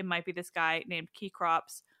judge. It might be this guy named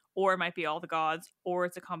Kekrops, or it might be all the gods, or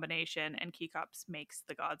it's a combination, and Kekrops makes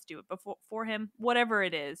the gods do it for him. Whatever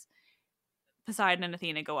it is, Poseidon and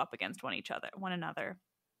Athena go up against one another.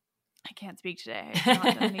 I can't speak today. I've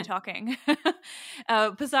not done any talking.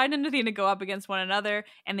 Poseidon and Athena go up against one another,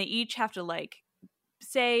 and they each have to like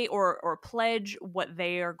say or pledge what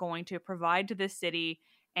they are going to provide to this city,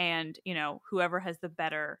 and whoever has the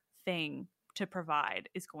better thing to provide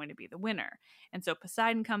is going to be the winner. And so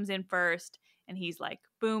Poseidon comes in first, and he's like,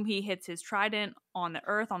 boom, he hits his trident on the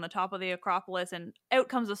earth on the top of the Acropolis, and out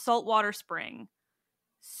comes a saltwater spring.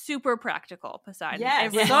 Super practical, Poseidon. Yeah,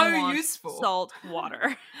 so useful. Salt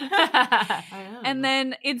water. And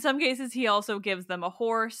then in some cases he also gives them a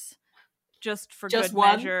horse just for good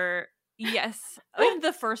measure. Yes. Like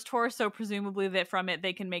the first horse, so presumably that from it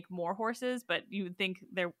they can make more horses, but you would think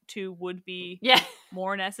there two would be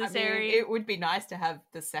more necessary. I mean, it would be nice to have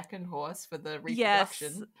the second horse for the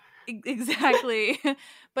reproduction. Yes, exactly.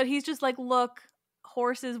 But he's just like, look,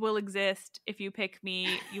 horses will exist if you pick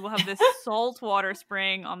me. You will have this saltwater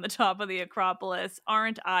spring on the top of the Acropolis.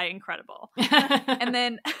 Aren't I incredible? And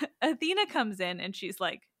then Athena comes in and she's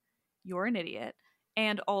like, you're an idiot.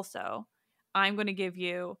 And also, I'm going to give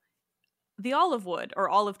you the olive wood or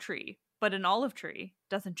olive tree. But an olive tree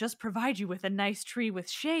doesn't just provide you with a nice tree with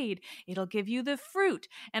shade. It'll give you the fruit.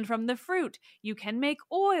 And from the fruit, you can make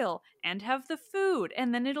oil and have the food.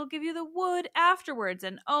 And then it'll give you the wood afterwards.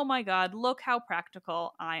 And oh my God, look how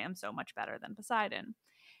practical. I am so much better than Poseidon.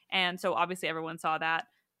 And so obviously everyone saw that.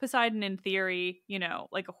 Poseidon, in theory, you know,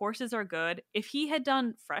 like horses are good. If he had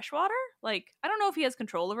done freshwater, like, I don't know if he has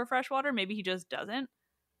control over freshwater. Maybe he just doesn't.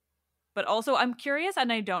 But also, I'm curious,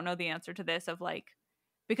 and I don't know the answer to this, of like,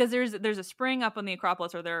 because there's a spring up on the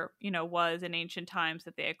Acropolis, or there, you know, was in ancient times,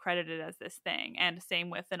 that they accredited as this thing, and same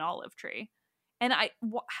with an olive tree. And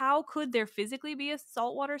how could there physically be a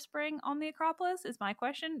saltwater spring on the Acropolis is my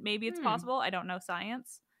question. Maybe it's possible. I don't know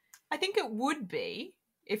science. I think it would be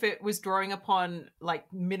if it was drawing upon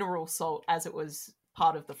like mineral salt as it was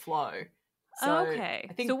part of the flow. So okay.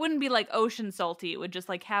 I think... So it wouldn't be like ocean salty. It would just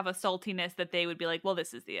like have a saltiness that they would be like, well,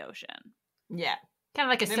 this is the ocean. Yeah. Kind of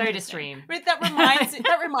like a soda stream. But that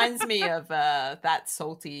reminds me of that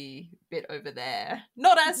salty bit over there.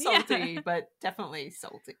 Not as salty, but definitely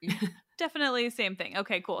salty. Definitely same thing.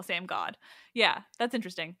 Okay, cool. Same god. Yeah, that's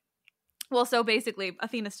interesting. Well, so basically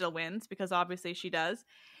Athena still wins because obviously she does.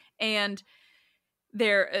 And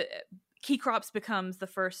their Kekrops becomes the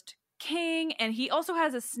first king, and he also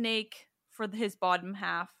has a snake for his bottom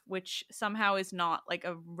half, which somehow is not like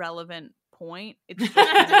a relevant point. It's just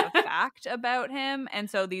kind of a fact about him. And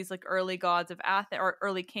so these like early gods of Athens, or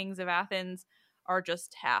early kings of Athens, are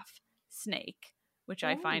just half snake, which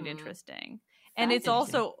I find interesting. And it's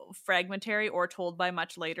also fragmentary, or told by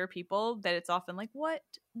much later people, that it's often like, what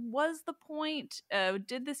was the point?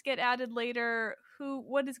 Did this get added later?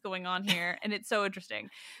 What is going on here? And it's so interesting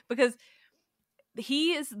because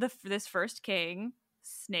he is this first king,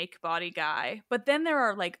 snake body guy, but then there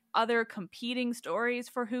are like other competing stories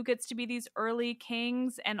for who gets to be these early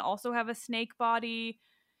kings and also have a snake body.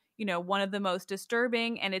 You know, one of the most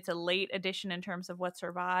disturbing, and it's a late addition in terms of what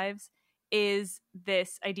survives, is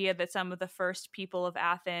this idea that some of the first people of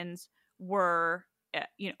Athens were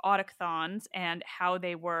autochthons, and how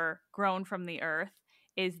they were grown from the earth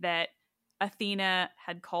is that Athena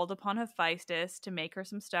had called upon Hephaestus to make her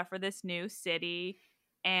some stuff for this new city.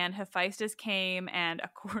 And Hephaestus came, and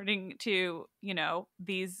according to, you know,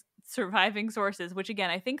 these surviving sources, which again,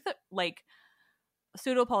 I think that like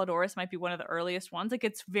Pseudo-Polydorus might be one of the earliest ones. Like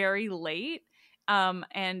it's very late.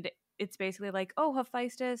 And it's basically like, oh,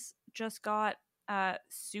 Hephaestus just got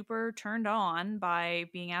super turned on by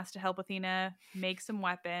being asked to help Athena make some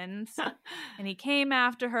weapons. And he came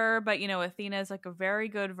after her, but, you know, Athena is like a very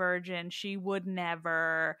good virgin. She would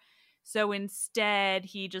never. So instead,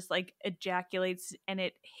 he just like ejaculates, and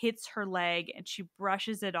it hits her leg, and she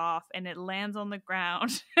brushes it off, and it lands on the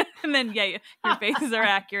ground. And then, yeah, your faces are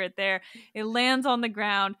accurate there. It lands on the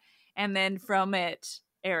ground, and then from it,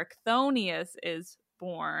 Erichthonius is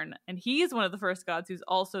born, and he is one of the first gods who's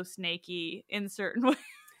also snaky in certain ways.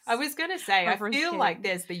 I was going to say, I feel like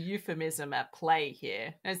there's the euphemism at play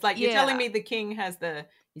here. It's like, you're telling me the king has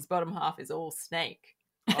his bottom half is all snake.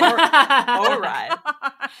 All right.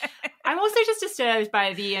 I'm also just disturbed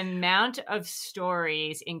by the amount of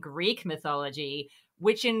stories in Greek mythology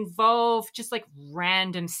which involve just like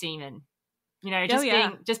random semen. You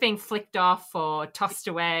know, just being flicked off or tossed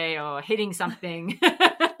away or hitting something.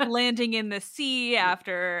 Landing in the sea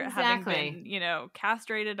after having been, you know,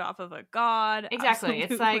 castrated off of a god. Exactly. Absolutely.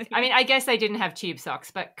 It's like, I mean, I guess they didn't have tube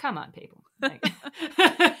socks, but come on, people. Like...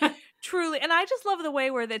 Truly. And I just love the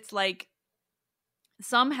way where it's like,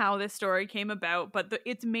 somehow this story came about, but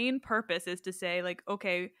its main purpose is to say, like,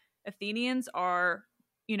 okay, Athenians are,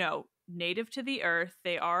 you know, native to the earth.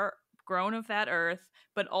 They are grown of that earth,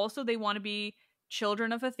 but also they want to be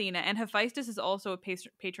children of Athena. And Hephaestus is also a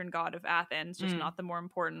patron god of Athens, just not the more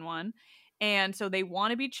important one. And so they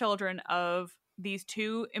want to be children of these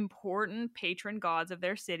two important patron gods of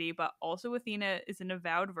their city, but also Athena is an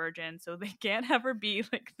avowed virgin, so they can't have her be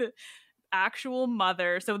like the actual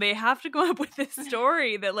mother. So they have to come up with this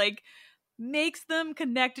story that like makes them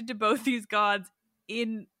connected to both these gods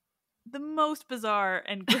in the most bizarre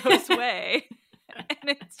and gross way. And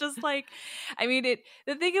it's just like, I mean,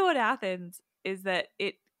 the thing about Athens is that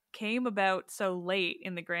it came about so late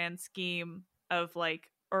in the grand scheme of like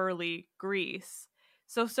early Greece.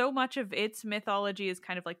 So much of its mythology is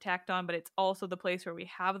kind of like tacked on, but it's also the place where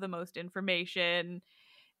we have the most information.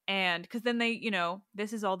 And because then they, you know,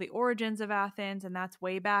 this is all the origins of Athens, and that's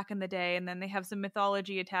way back in the day. And then they have some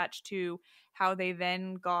mythology attached to how they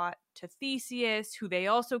then got to Theseus, who they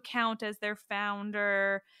also count as their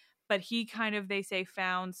founder. But he kind of, they say,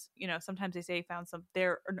 founds, you know, sometimes they say found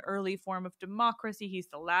an early form of democracy. He's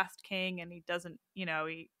the last king, and he doesn't, you know,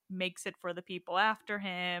 he makes it for the people after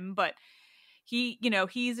him. But he, you know,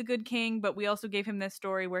 he's a good king, but we also gave him this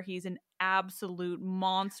story where he's an absolute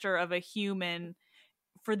monster of a human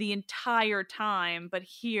for the entire time. But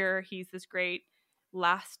here he's this great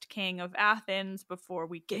last king of Athens before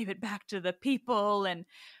we gave it back to the people. And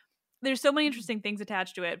there's so many interesting things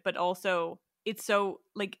attached to it, but also it's so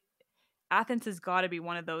like Athens has got to be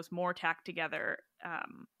one of those more tacked together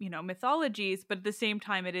mythologies, but at the same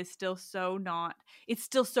time it is still it's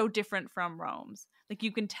still so different from Rome's. Like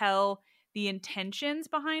you can tell the intentions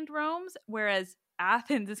behind Rome's, whereas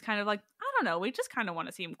Athens is kind of like, I don't know, we just kind of want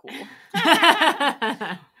to seem cool.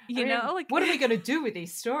 What are we going to do with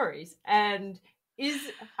these stories? And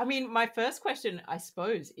my first question, I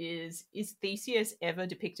suppose, is Theseus ever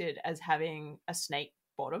depicted as having a snake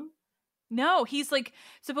bottom? No, he's like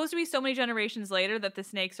supposed to be so many generations later that the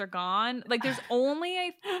snakes are gone. Like there's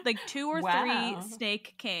only like 2 or 3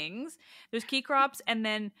 snake kings. There's Kekrops, and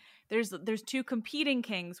then there's 2 competing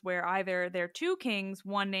kings where either they're 2 kings,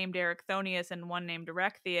 one named Erichthonius and one named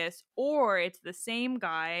Erechtheus, or it's the same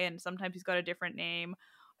guy and sometimes he's got a different name.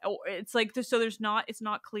 It's like it's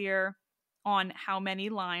not clear on how many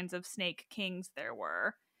lines of snake kings there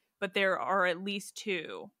were, but there are at least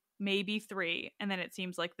 2. Maybe 3, and then it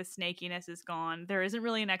seems like the snakiness is gone. There isn't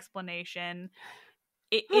really an explanation.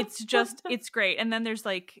 It's just, it's great. And then there's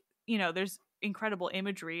like, there's incredible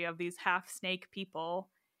imagery of these half snake people.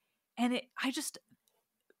 And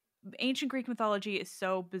ancient Greek mythology is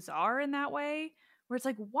so bizarre in that way, where it's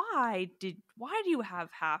like, why do you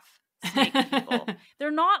have half snake people?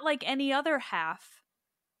 They're not like any other half,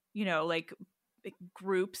 like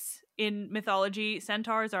groups in mythology.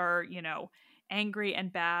 Centaurs are, angry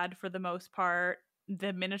and bad for the most part.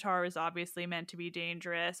 The Minotaur is obviously meant to be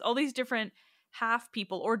dangerous. All these different half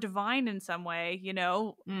people, or divine in some way,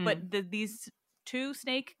 but these 2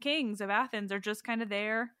 snake kings of Athens are just kind of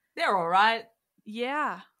there. They're all right.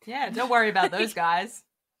 Yeah. Yeah, don't worry about those guys.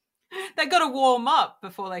 They got to warm up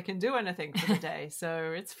before they can do anything for the day,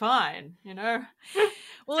 so it's fine,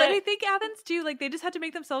 Well, and I think Athens too, like they just had to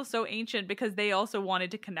make themselves so ancient because they also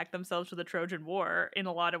wanted to connect themselves to the Trojan War in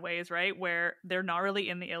a lot of ways, right? Where they're not really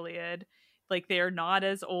in the Iliad, like they are not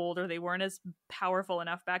as old, or they weren't as powerful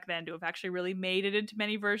enough back then to have actually really made it into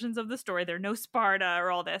many versions of the story. They're no Sparta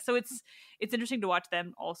or all this, so it's interesting to watch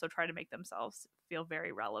them also try to make themselves feel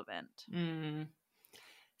very relevant.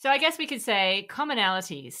 So I guess we could say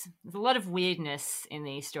commonalities. There's a lot of weirdness in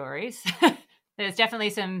these stories. There's definitely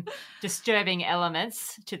some disturbing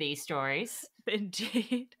elements to these stories.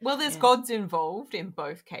 Indeed. Well, there's gods involved in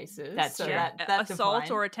both cases. That's true. That assault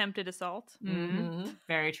or attempted assault. Mm-hmm.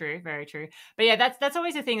 Very true, very true. But yeah, that's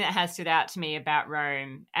always a thing that has stood out to me about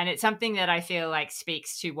Rome. And it's something that I feel like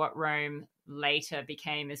speaks to what Rome later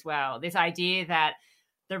became as well. This idea that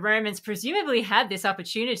the Romans presumably had this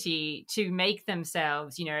opportunity to make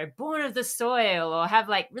themselves, born of the soil, or have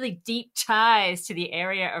like really deep ties to the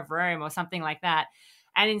area of Rome or something like that.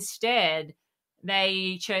 And instead,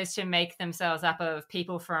 they chose to make themselves up of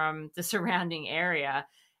people from the surrounding area.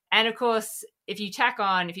 And of course, if you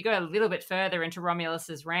go a little bit further into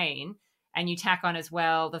Romulus's reign, and you tack on as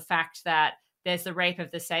well the fact that there's the rape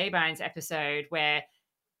of the Sabines episode where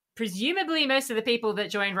presumably most of the people that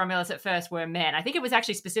joined Romulus at first were men. I think it was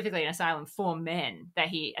actually specifically an asylum for men that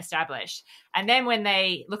he established. And then when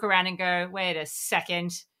they look around and go, wait a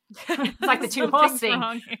second, it's like the 2 horse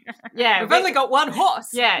thing. Yeah, we've only got 1 horse.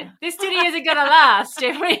 Yeah, this city isn't going to last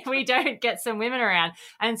if we don't get some women around.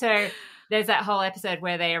 And so there's that whole episode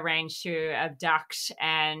where they arrange to abduct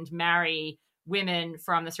and marry women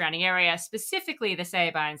from the surrounding area, specifically the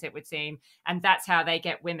Sabines, it would seem, and that's how they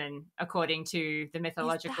get women according to the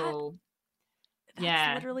mythological.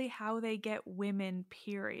 That's literally how they get women.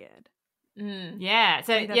 Period. Yeah.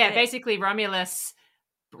 So basically, Romulus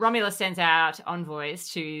sends out envoys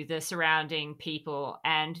to the surrounding people,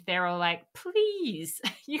 and they're all like, "Please,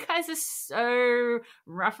 you guys are so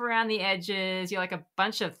rough around the edges. You're like a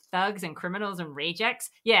bunch of thugs and criminals and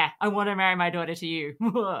rejects. Yeah, I want to marry my daughter to you."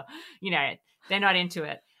 They're not into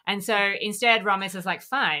it. And so instead, Romulus is like,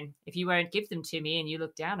 fine, if you won't give them to me and you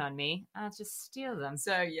look down on me, I'll just steal them.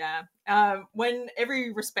 So, when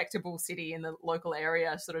every respectable city in the local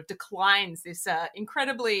area sort of declines this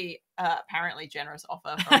incredibly, apparently generous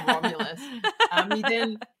offer from Romulus,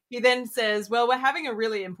 he then says, well, we're having a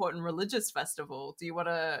really important religious festival. Do you want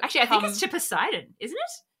to Actually, I think it's to Poseidon, isn't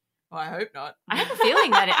it? Well, I hope not. I have a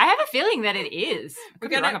feeling that it is. We're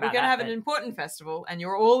gonna have an important festival, and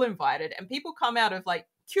you're all invited. And people come out of like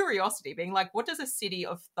curiosity, being like, "What does a city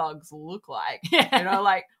of thugs look like?"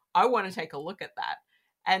 Like I want to take a look at that.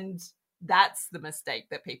 And that's the mistake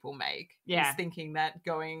that people make. Is thinking that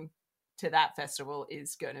going to that festival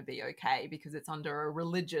is going to be okay because it's under a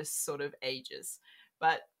religious sort of aegis,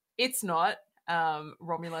 but it's not.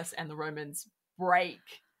 Romulus and the Romans break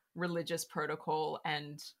religious protocol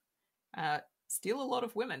and steal a lot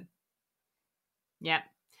of women. Yeah.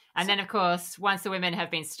 And then, of course, once the women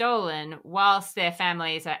have been stolen, whilst their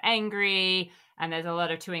families are angry and there's a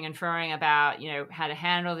lot of toing and froing about, how to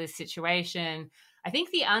handle this situation, I think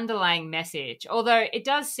the underlying message, although it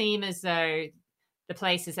does seem as though the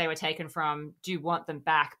places they were taken from do want them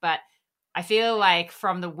back, but I feel like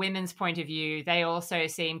from the women's point of view, they also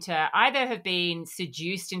seem to either have been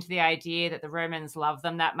seduced into the idea that the Romans love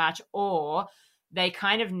them that much, or they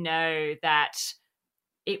kind of know that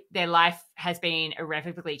their life has been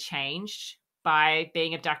irrevocably changed by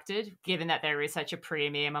being abducted, given that there is such a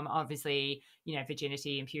premium on obviously,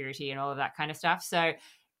 virginity and purity and all of that kind of stuff. So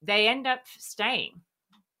they end up staying.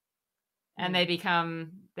 And they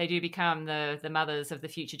do become the mothers of the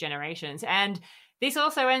future generations. And this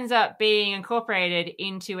also ends up being incorporated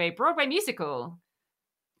into a Broadway musical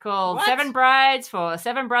called Seven Brides for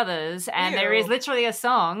Seven Brothers. And there is literally a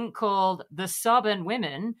song called The Sobbin'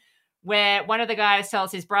 Women, where one of the guys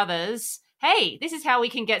tells his brothers, hey, this is how we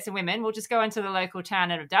can get some women. We'll just go into the local town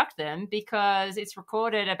and abduct them because it's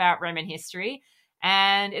recorded about Roman history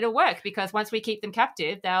and it'll work because once we keep them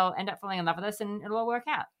captive, they'll end up falling in love with us and it'll all work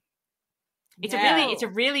out. It's a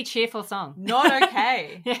really cheerful song. Not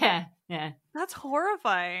okay. Yeah. That's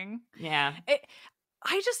horrifying. Yeah.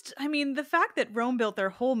 The fact that Rome built their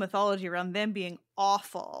whole mythology around them being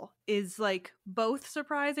awful is like both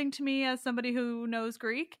surprising to me as somebody who knows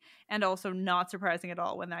Greek and also not surprising at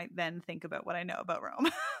all when I then think about what I know about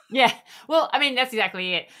Rome. Yeah. Well, that's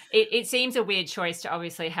exactly it. It seems a weird choice to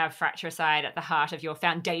obviously have fratricide at the heart of your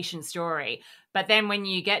foundation story. But then when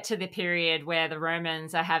you get to the period where the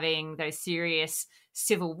Romans are having those serious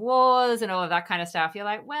civil wars and all of that kind of stuff, you're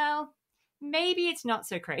like, well, maybe it's not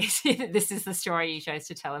so crazy that this is the story you chose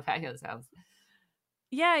to tell about yourselves.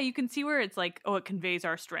 Yeah, you can see where it's like, oh, it conveys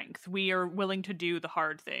our strength. We are willing to do the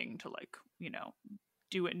hard thing to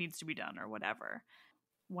do what needs to be done or whatever.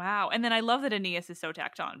 Wow. And then I love that Aeneas is so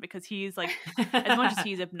tacked on because he's like, as much as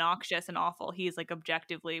he's obnoxious and awful, he's like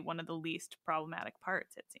objectively one of the least problematic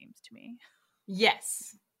parts, it seems to me.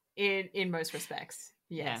 Yes. In most respects.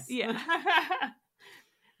 Yes. Yeah.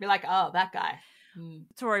 Be like, oh, that guy.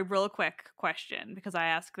 Sorry, real quick question, because I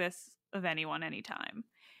ask this of anyone anytime.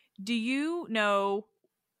 Do you know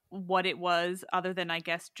what it was other than, I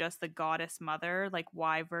guess, just the goddess mother, like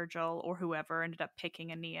why Virgil or whoever ended up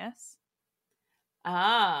picking Aeneas?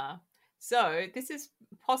 So this is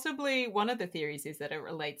possibly one of the theories is that it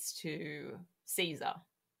relates to Caesar.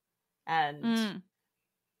 And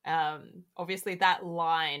obviously that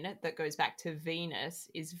line that goes back to Venus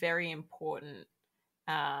is very important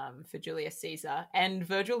for Julius Caesar, and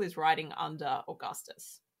Virgil is writing under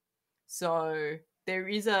Augustus. So there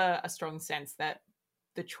is a strong sense that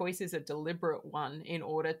the choice is a deliberate one in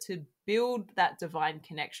order to build that divine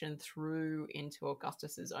connection through into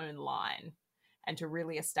Augustus's own line and to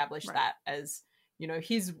really establish that as,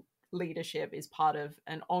 his leadership is part of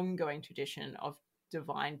an ongoing tradition of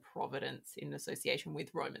divine providence in association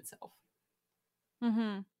with Rome itself.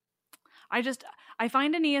 Mm-hmm. I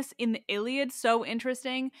find Aeneas in the Iliad so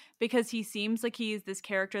interesting because he seems like he's this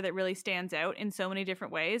character that really stands out in so many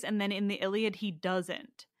different ways. And then in the Iliad, he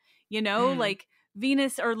doesn't, like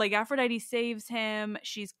Venus or like Aphrodite saves him.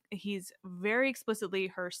 He's very explicitly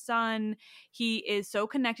her son. He is so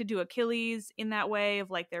connected to Achilles in that way of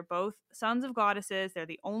like, they're both sons of goddesses. They're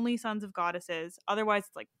the only sons of goddesses. Otherwise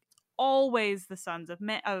it's like always the sons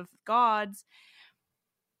of gods.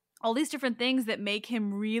 All these different things that make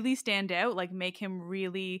him really stand out, like make him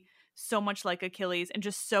really so much like Achilles and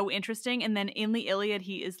just so interesting. And then in the Iliad,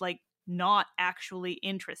 he is like not actually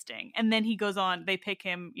interesting. And then he goes on, they pick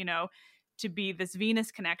him, to be this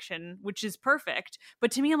Venus connection, which is perfect.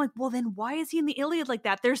 But to me, I'm like, well, then why is he in the Iliad like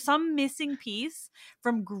that? There's some missing piece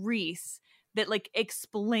from Greece that like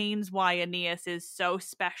explains why Aeneas is so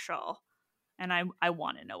special. And I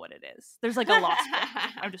want to know what it is. There's like a lost book.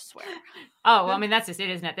 I just swear. Oh, well, that's just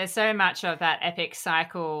it, isn't it? There's so much of that epic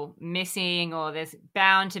cycle missing, or there's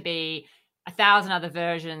bound to be 1,000 other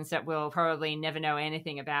versions that we'll probably never know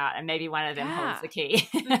anything about. And maybe one of them holds the key.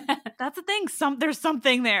 That's the thing. There's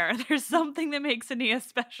something there. There's something that makes Aeneas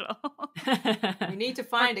special. We need to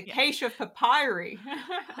find a cache of papyri.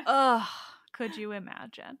 Ugh. Could you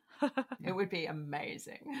imagine? It would be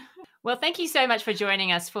amazing. Well, thank you so much for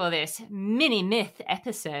joining us for this mini myth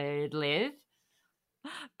episode, Liv.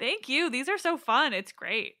 Thank you. These are so fun. It's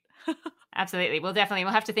great. Absolutely. We'll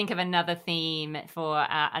have to think of another theme for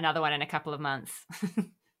another one in a couple of months.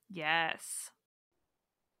 Yes.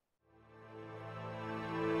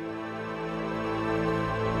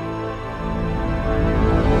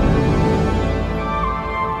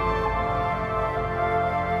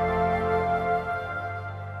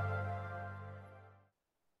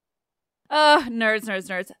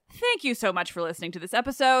 Nerds. Thank you so much for listening to this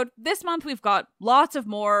episode. This month we've got lots of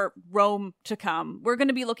more Rome to come. We're going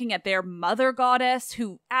to be looking at their mother goddess,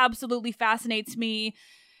 who absolutely fascinates me.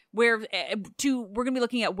 We're going to be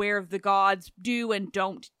looking at where the gods do and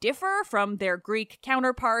don't differ from their Greek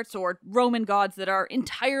counterparts, or Roman gods that are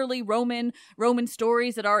entirely Roman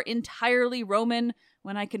stories that are entirely Roman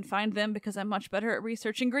when I can find them, because I'm much better at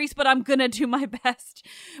researching Greece, but I'm going to do my best.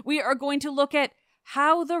 We are going to look at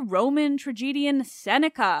how the Roman tragedian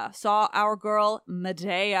Seneca saw our girl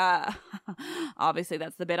Medea. Obviously,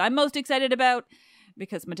 that's the bit I'm most excited about,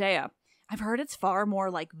 because Medea, I've heard it's far more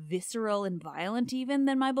like visceral and violent even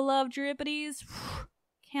than my beloved Euripides.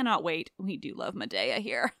 Cannot wait. We do love Medea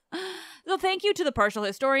here. So thank you to the Partial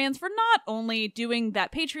Historians for not only doing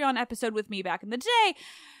that Patreon episode with me back in the day,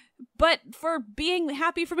 but for being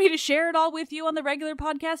happy for me to share it all with you on the regular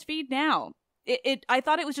podcast feed now. I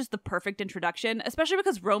thought it was just the perfect introduction, especially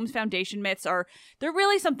because Rome's foundation myths they're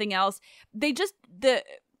really something else. They just,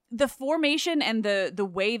 the formation and the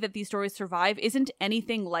way that these stories survive isn't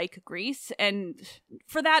anything like Greece. And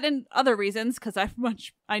for that and other reasons, because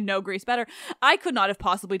I know Greece better, I could not have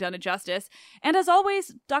possibly done it justice. And as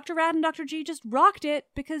always, Dr. Rad and Dr. G just rocked it,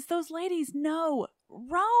 because those ladies know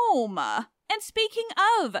Rome. And speaking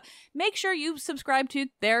of, make sure you subscribe to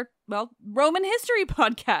their, Roman history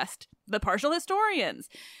podcast, The Partial Historians.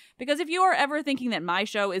 Because if you are ever thinking that my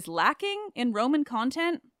show is lacking in Roman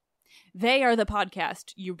content, they are the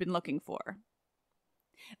podcast you've been looking for.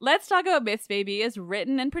 Let's Talk About Myths, Baby is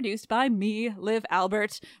written and produced by me, Liv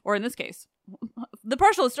Albert, or in this case, the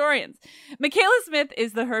Partial Historians. Michaela Smith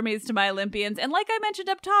is the Hermes to my Olympians, and like I mentioned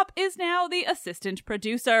up top, is now the assistant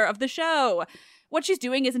producer of the show. What she's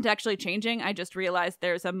doing isn't actually changing. I just realized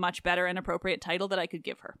there's a much better and appropriate title that I could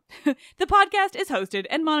give her. The podcast is hosted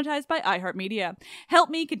and monetized by iHeartMedia. Help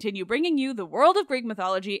me continue bringing you the world of Greek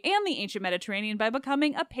mythology and the ancient Mediterranean by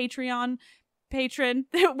becoming a Patreon patron,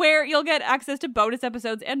 where you'll get access to bonus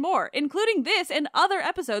episodes and more, including this and other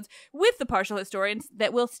episodes with the Partial Historians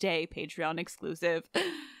that will stay Patreon exclusive.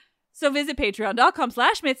 So visit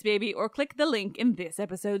patreon.com/mythsbaby or click the link in this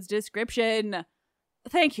episode's description.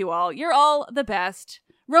 Thank you all. You're all the best.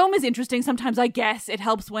 Rome is interesting sometimes, I guess. It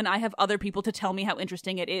helps when I have other people to tell me how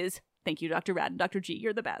interesting it is. Thank you, Dr. Rad and Dr. G.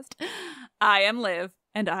 You're the best. I am Liv,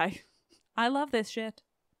 and I love this shit.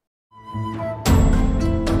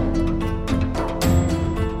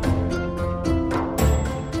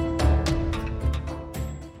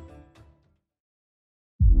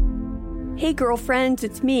 Hey girlfriends,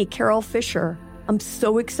 it's me, Carol Fisher. I'm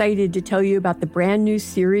so excited to tell you about the brand new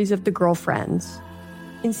series of The Girlfriends.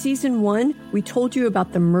 In season 1, we told you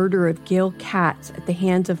about the murder of Gail Katz at the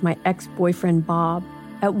hands of my ex-boyfriend Bob.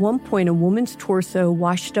 At one point, a woman's torso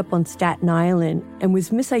washed up on Staten Island and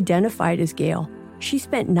was misidentified as Gail. She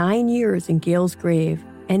spent 9 years in Gail's grave,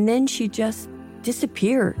 and then she just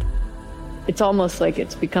disappeared. It's almost like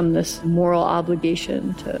it's become this moral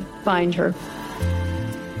obligation to find her.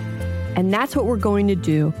 And that's what we're going to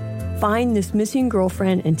do. Find this missing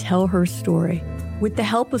girlfriend and tell her story. With the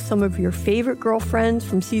help of some of your favorite girlfriends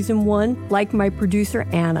from season 1, like my producer,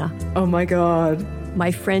 Anna. Oh my God.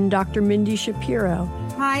 My friend, Dr. Mindy Shapiro.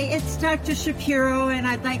 Hi, it's Dr. Shapiro, and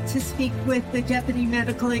I'd like to speak with the deputy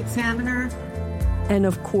medical examiner. And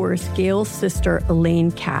of course, Gail's sister,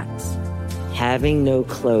 Elaine Katz. Having no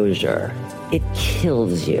closure, it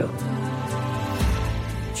kills you.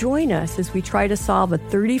 Join us as we try to solve a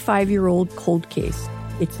 35-year-old cold case.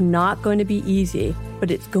 It's not going to be easy, but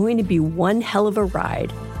it's going to be one hell of a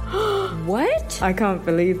ride. What? I can't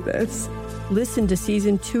believe this. Listen to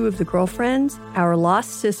season 2 of The Girlfriends, Our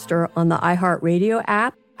Lost Sister on the iHeartRadio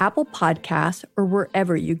app, Apple Podcasts, or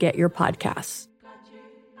wherever you get your podcasts.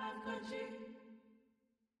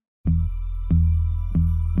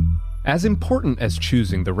 As important as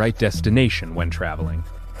choosing the right destination when traveling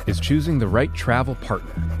is choosing the right travel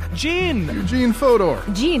partner. Eugene Fodor.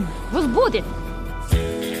 Gene, was будет.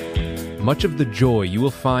 Much of the joy you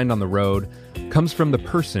will find on the road comes from the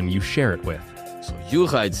person you share it with. So you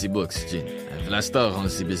write the books, Gene, and Vlastar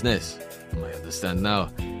runs the business. I understand now.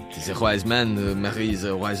 Tis a wise man marries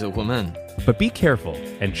a wiser woman. But be careful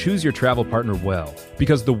and choose your travel partner well,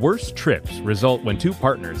 because the worst trips result when two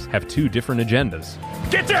partners have two different agendas.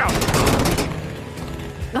 Get down!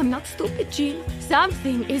 I'm not stupid, Gene.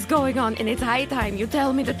 Something is going on, and it's high time you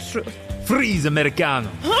tell me the truth. Freeze, Americano!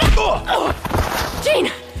 Gene,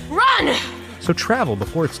 run! So travel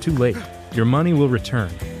before it's too late. Your money will return,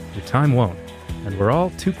 your time won't, and we're all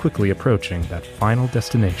too quickly approaching that final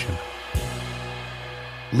destination.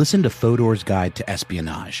 Listen to Fodor's Guide to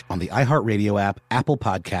Espionage on the iHeartRadio app, Apple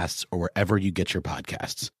Podcasts, or wherever you get your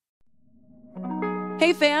podcasts.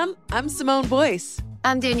 Hey fam, I'm Simone Boyce.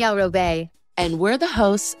 I'm Danielle Robay. And we're the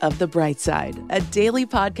hosts of The Bright Side, a daily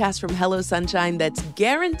podcast from Hello Sunshine that's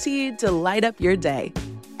guaranteed to light up your day.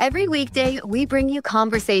 Every weekday, we bring you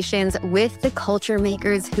conversations with the culture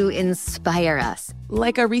makers who inspire us.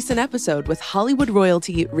 Like our recent episode with Hollywood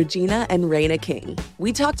royalty Regina and Raina King.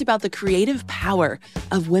 We talked about the creative power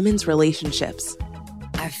of women's relationships.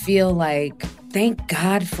 I feel like, thank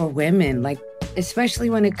God for women, like, especially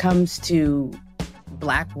when it comes to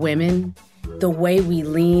Black women, the way we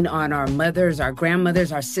lean on our mothers, our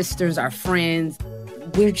grandmothers, our sisters, our friends.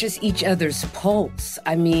 We're just each other's pulse.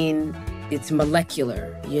 I mean, it's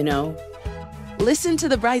molecular, you know? Listen to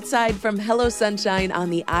The Bright Side from Hello Sunshine on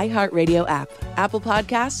the iHeartRadio app, Apple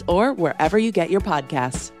Podcasts, or wherever you get your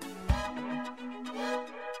podcasts.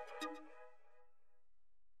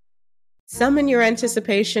 Summon your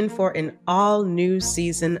anticipation for an all-new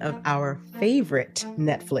season of our favorite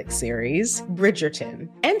Netflix series, Bridgerton.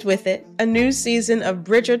 And with it, a new season of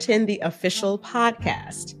Bridgerton, the official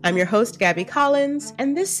podcast. I'm your host, Gabby Collins,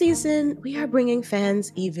 and this season, we are bringing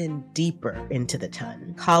fans even deeper into the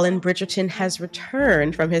ton. Colin Bridgerton has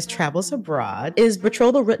returned from his travels abroad. Is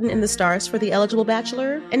betrothal written in the stars for the eligible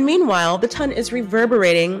bachelor? And meanwhile, the ton is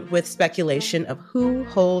reverberating with speculation of who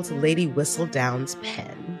holds Lady Whistledown's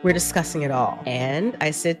pen. We're discussing it all. And I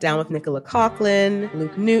sit down with Nicola Coughlan,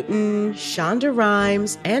 Luke Newton, Shonda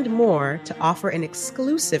Rhimes, and more to offer an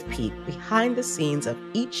exclusive peek behind the scenes of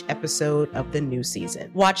each episode of the new season.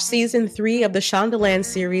 Watch season 3 of the Shondaland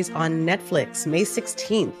series on Netflix May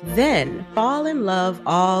 16th. Then fall in love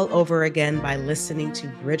all over again by listening to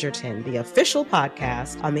Bridgerton, the official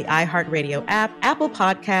podcast on the iHeartRadio app, Apple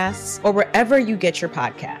Podcasts, or wherever you get your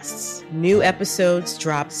podcasts. New episodes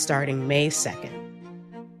drop starting May 2nd.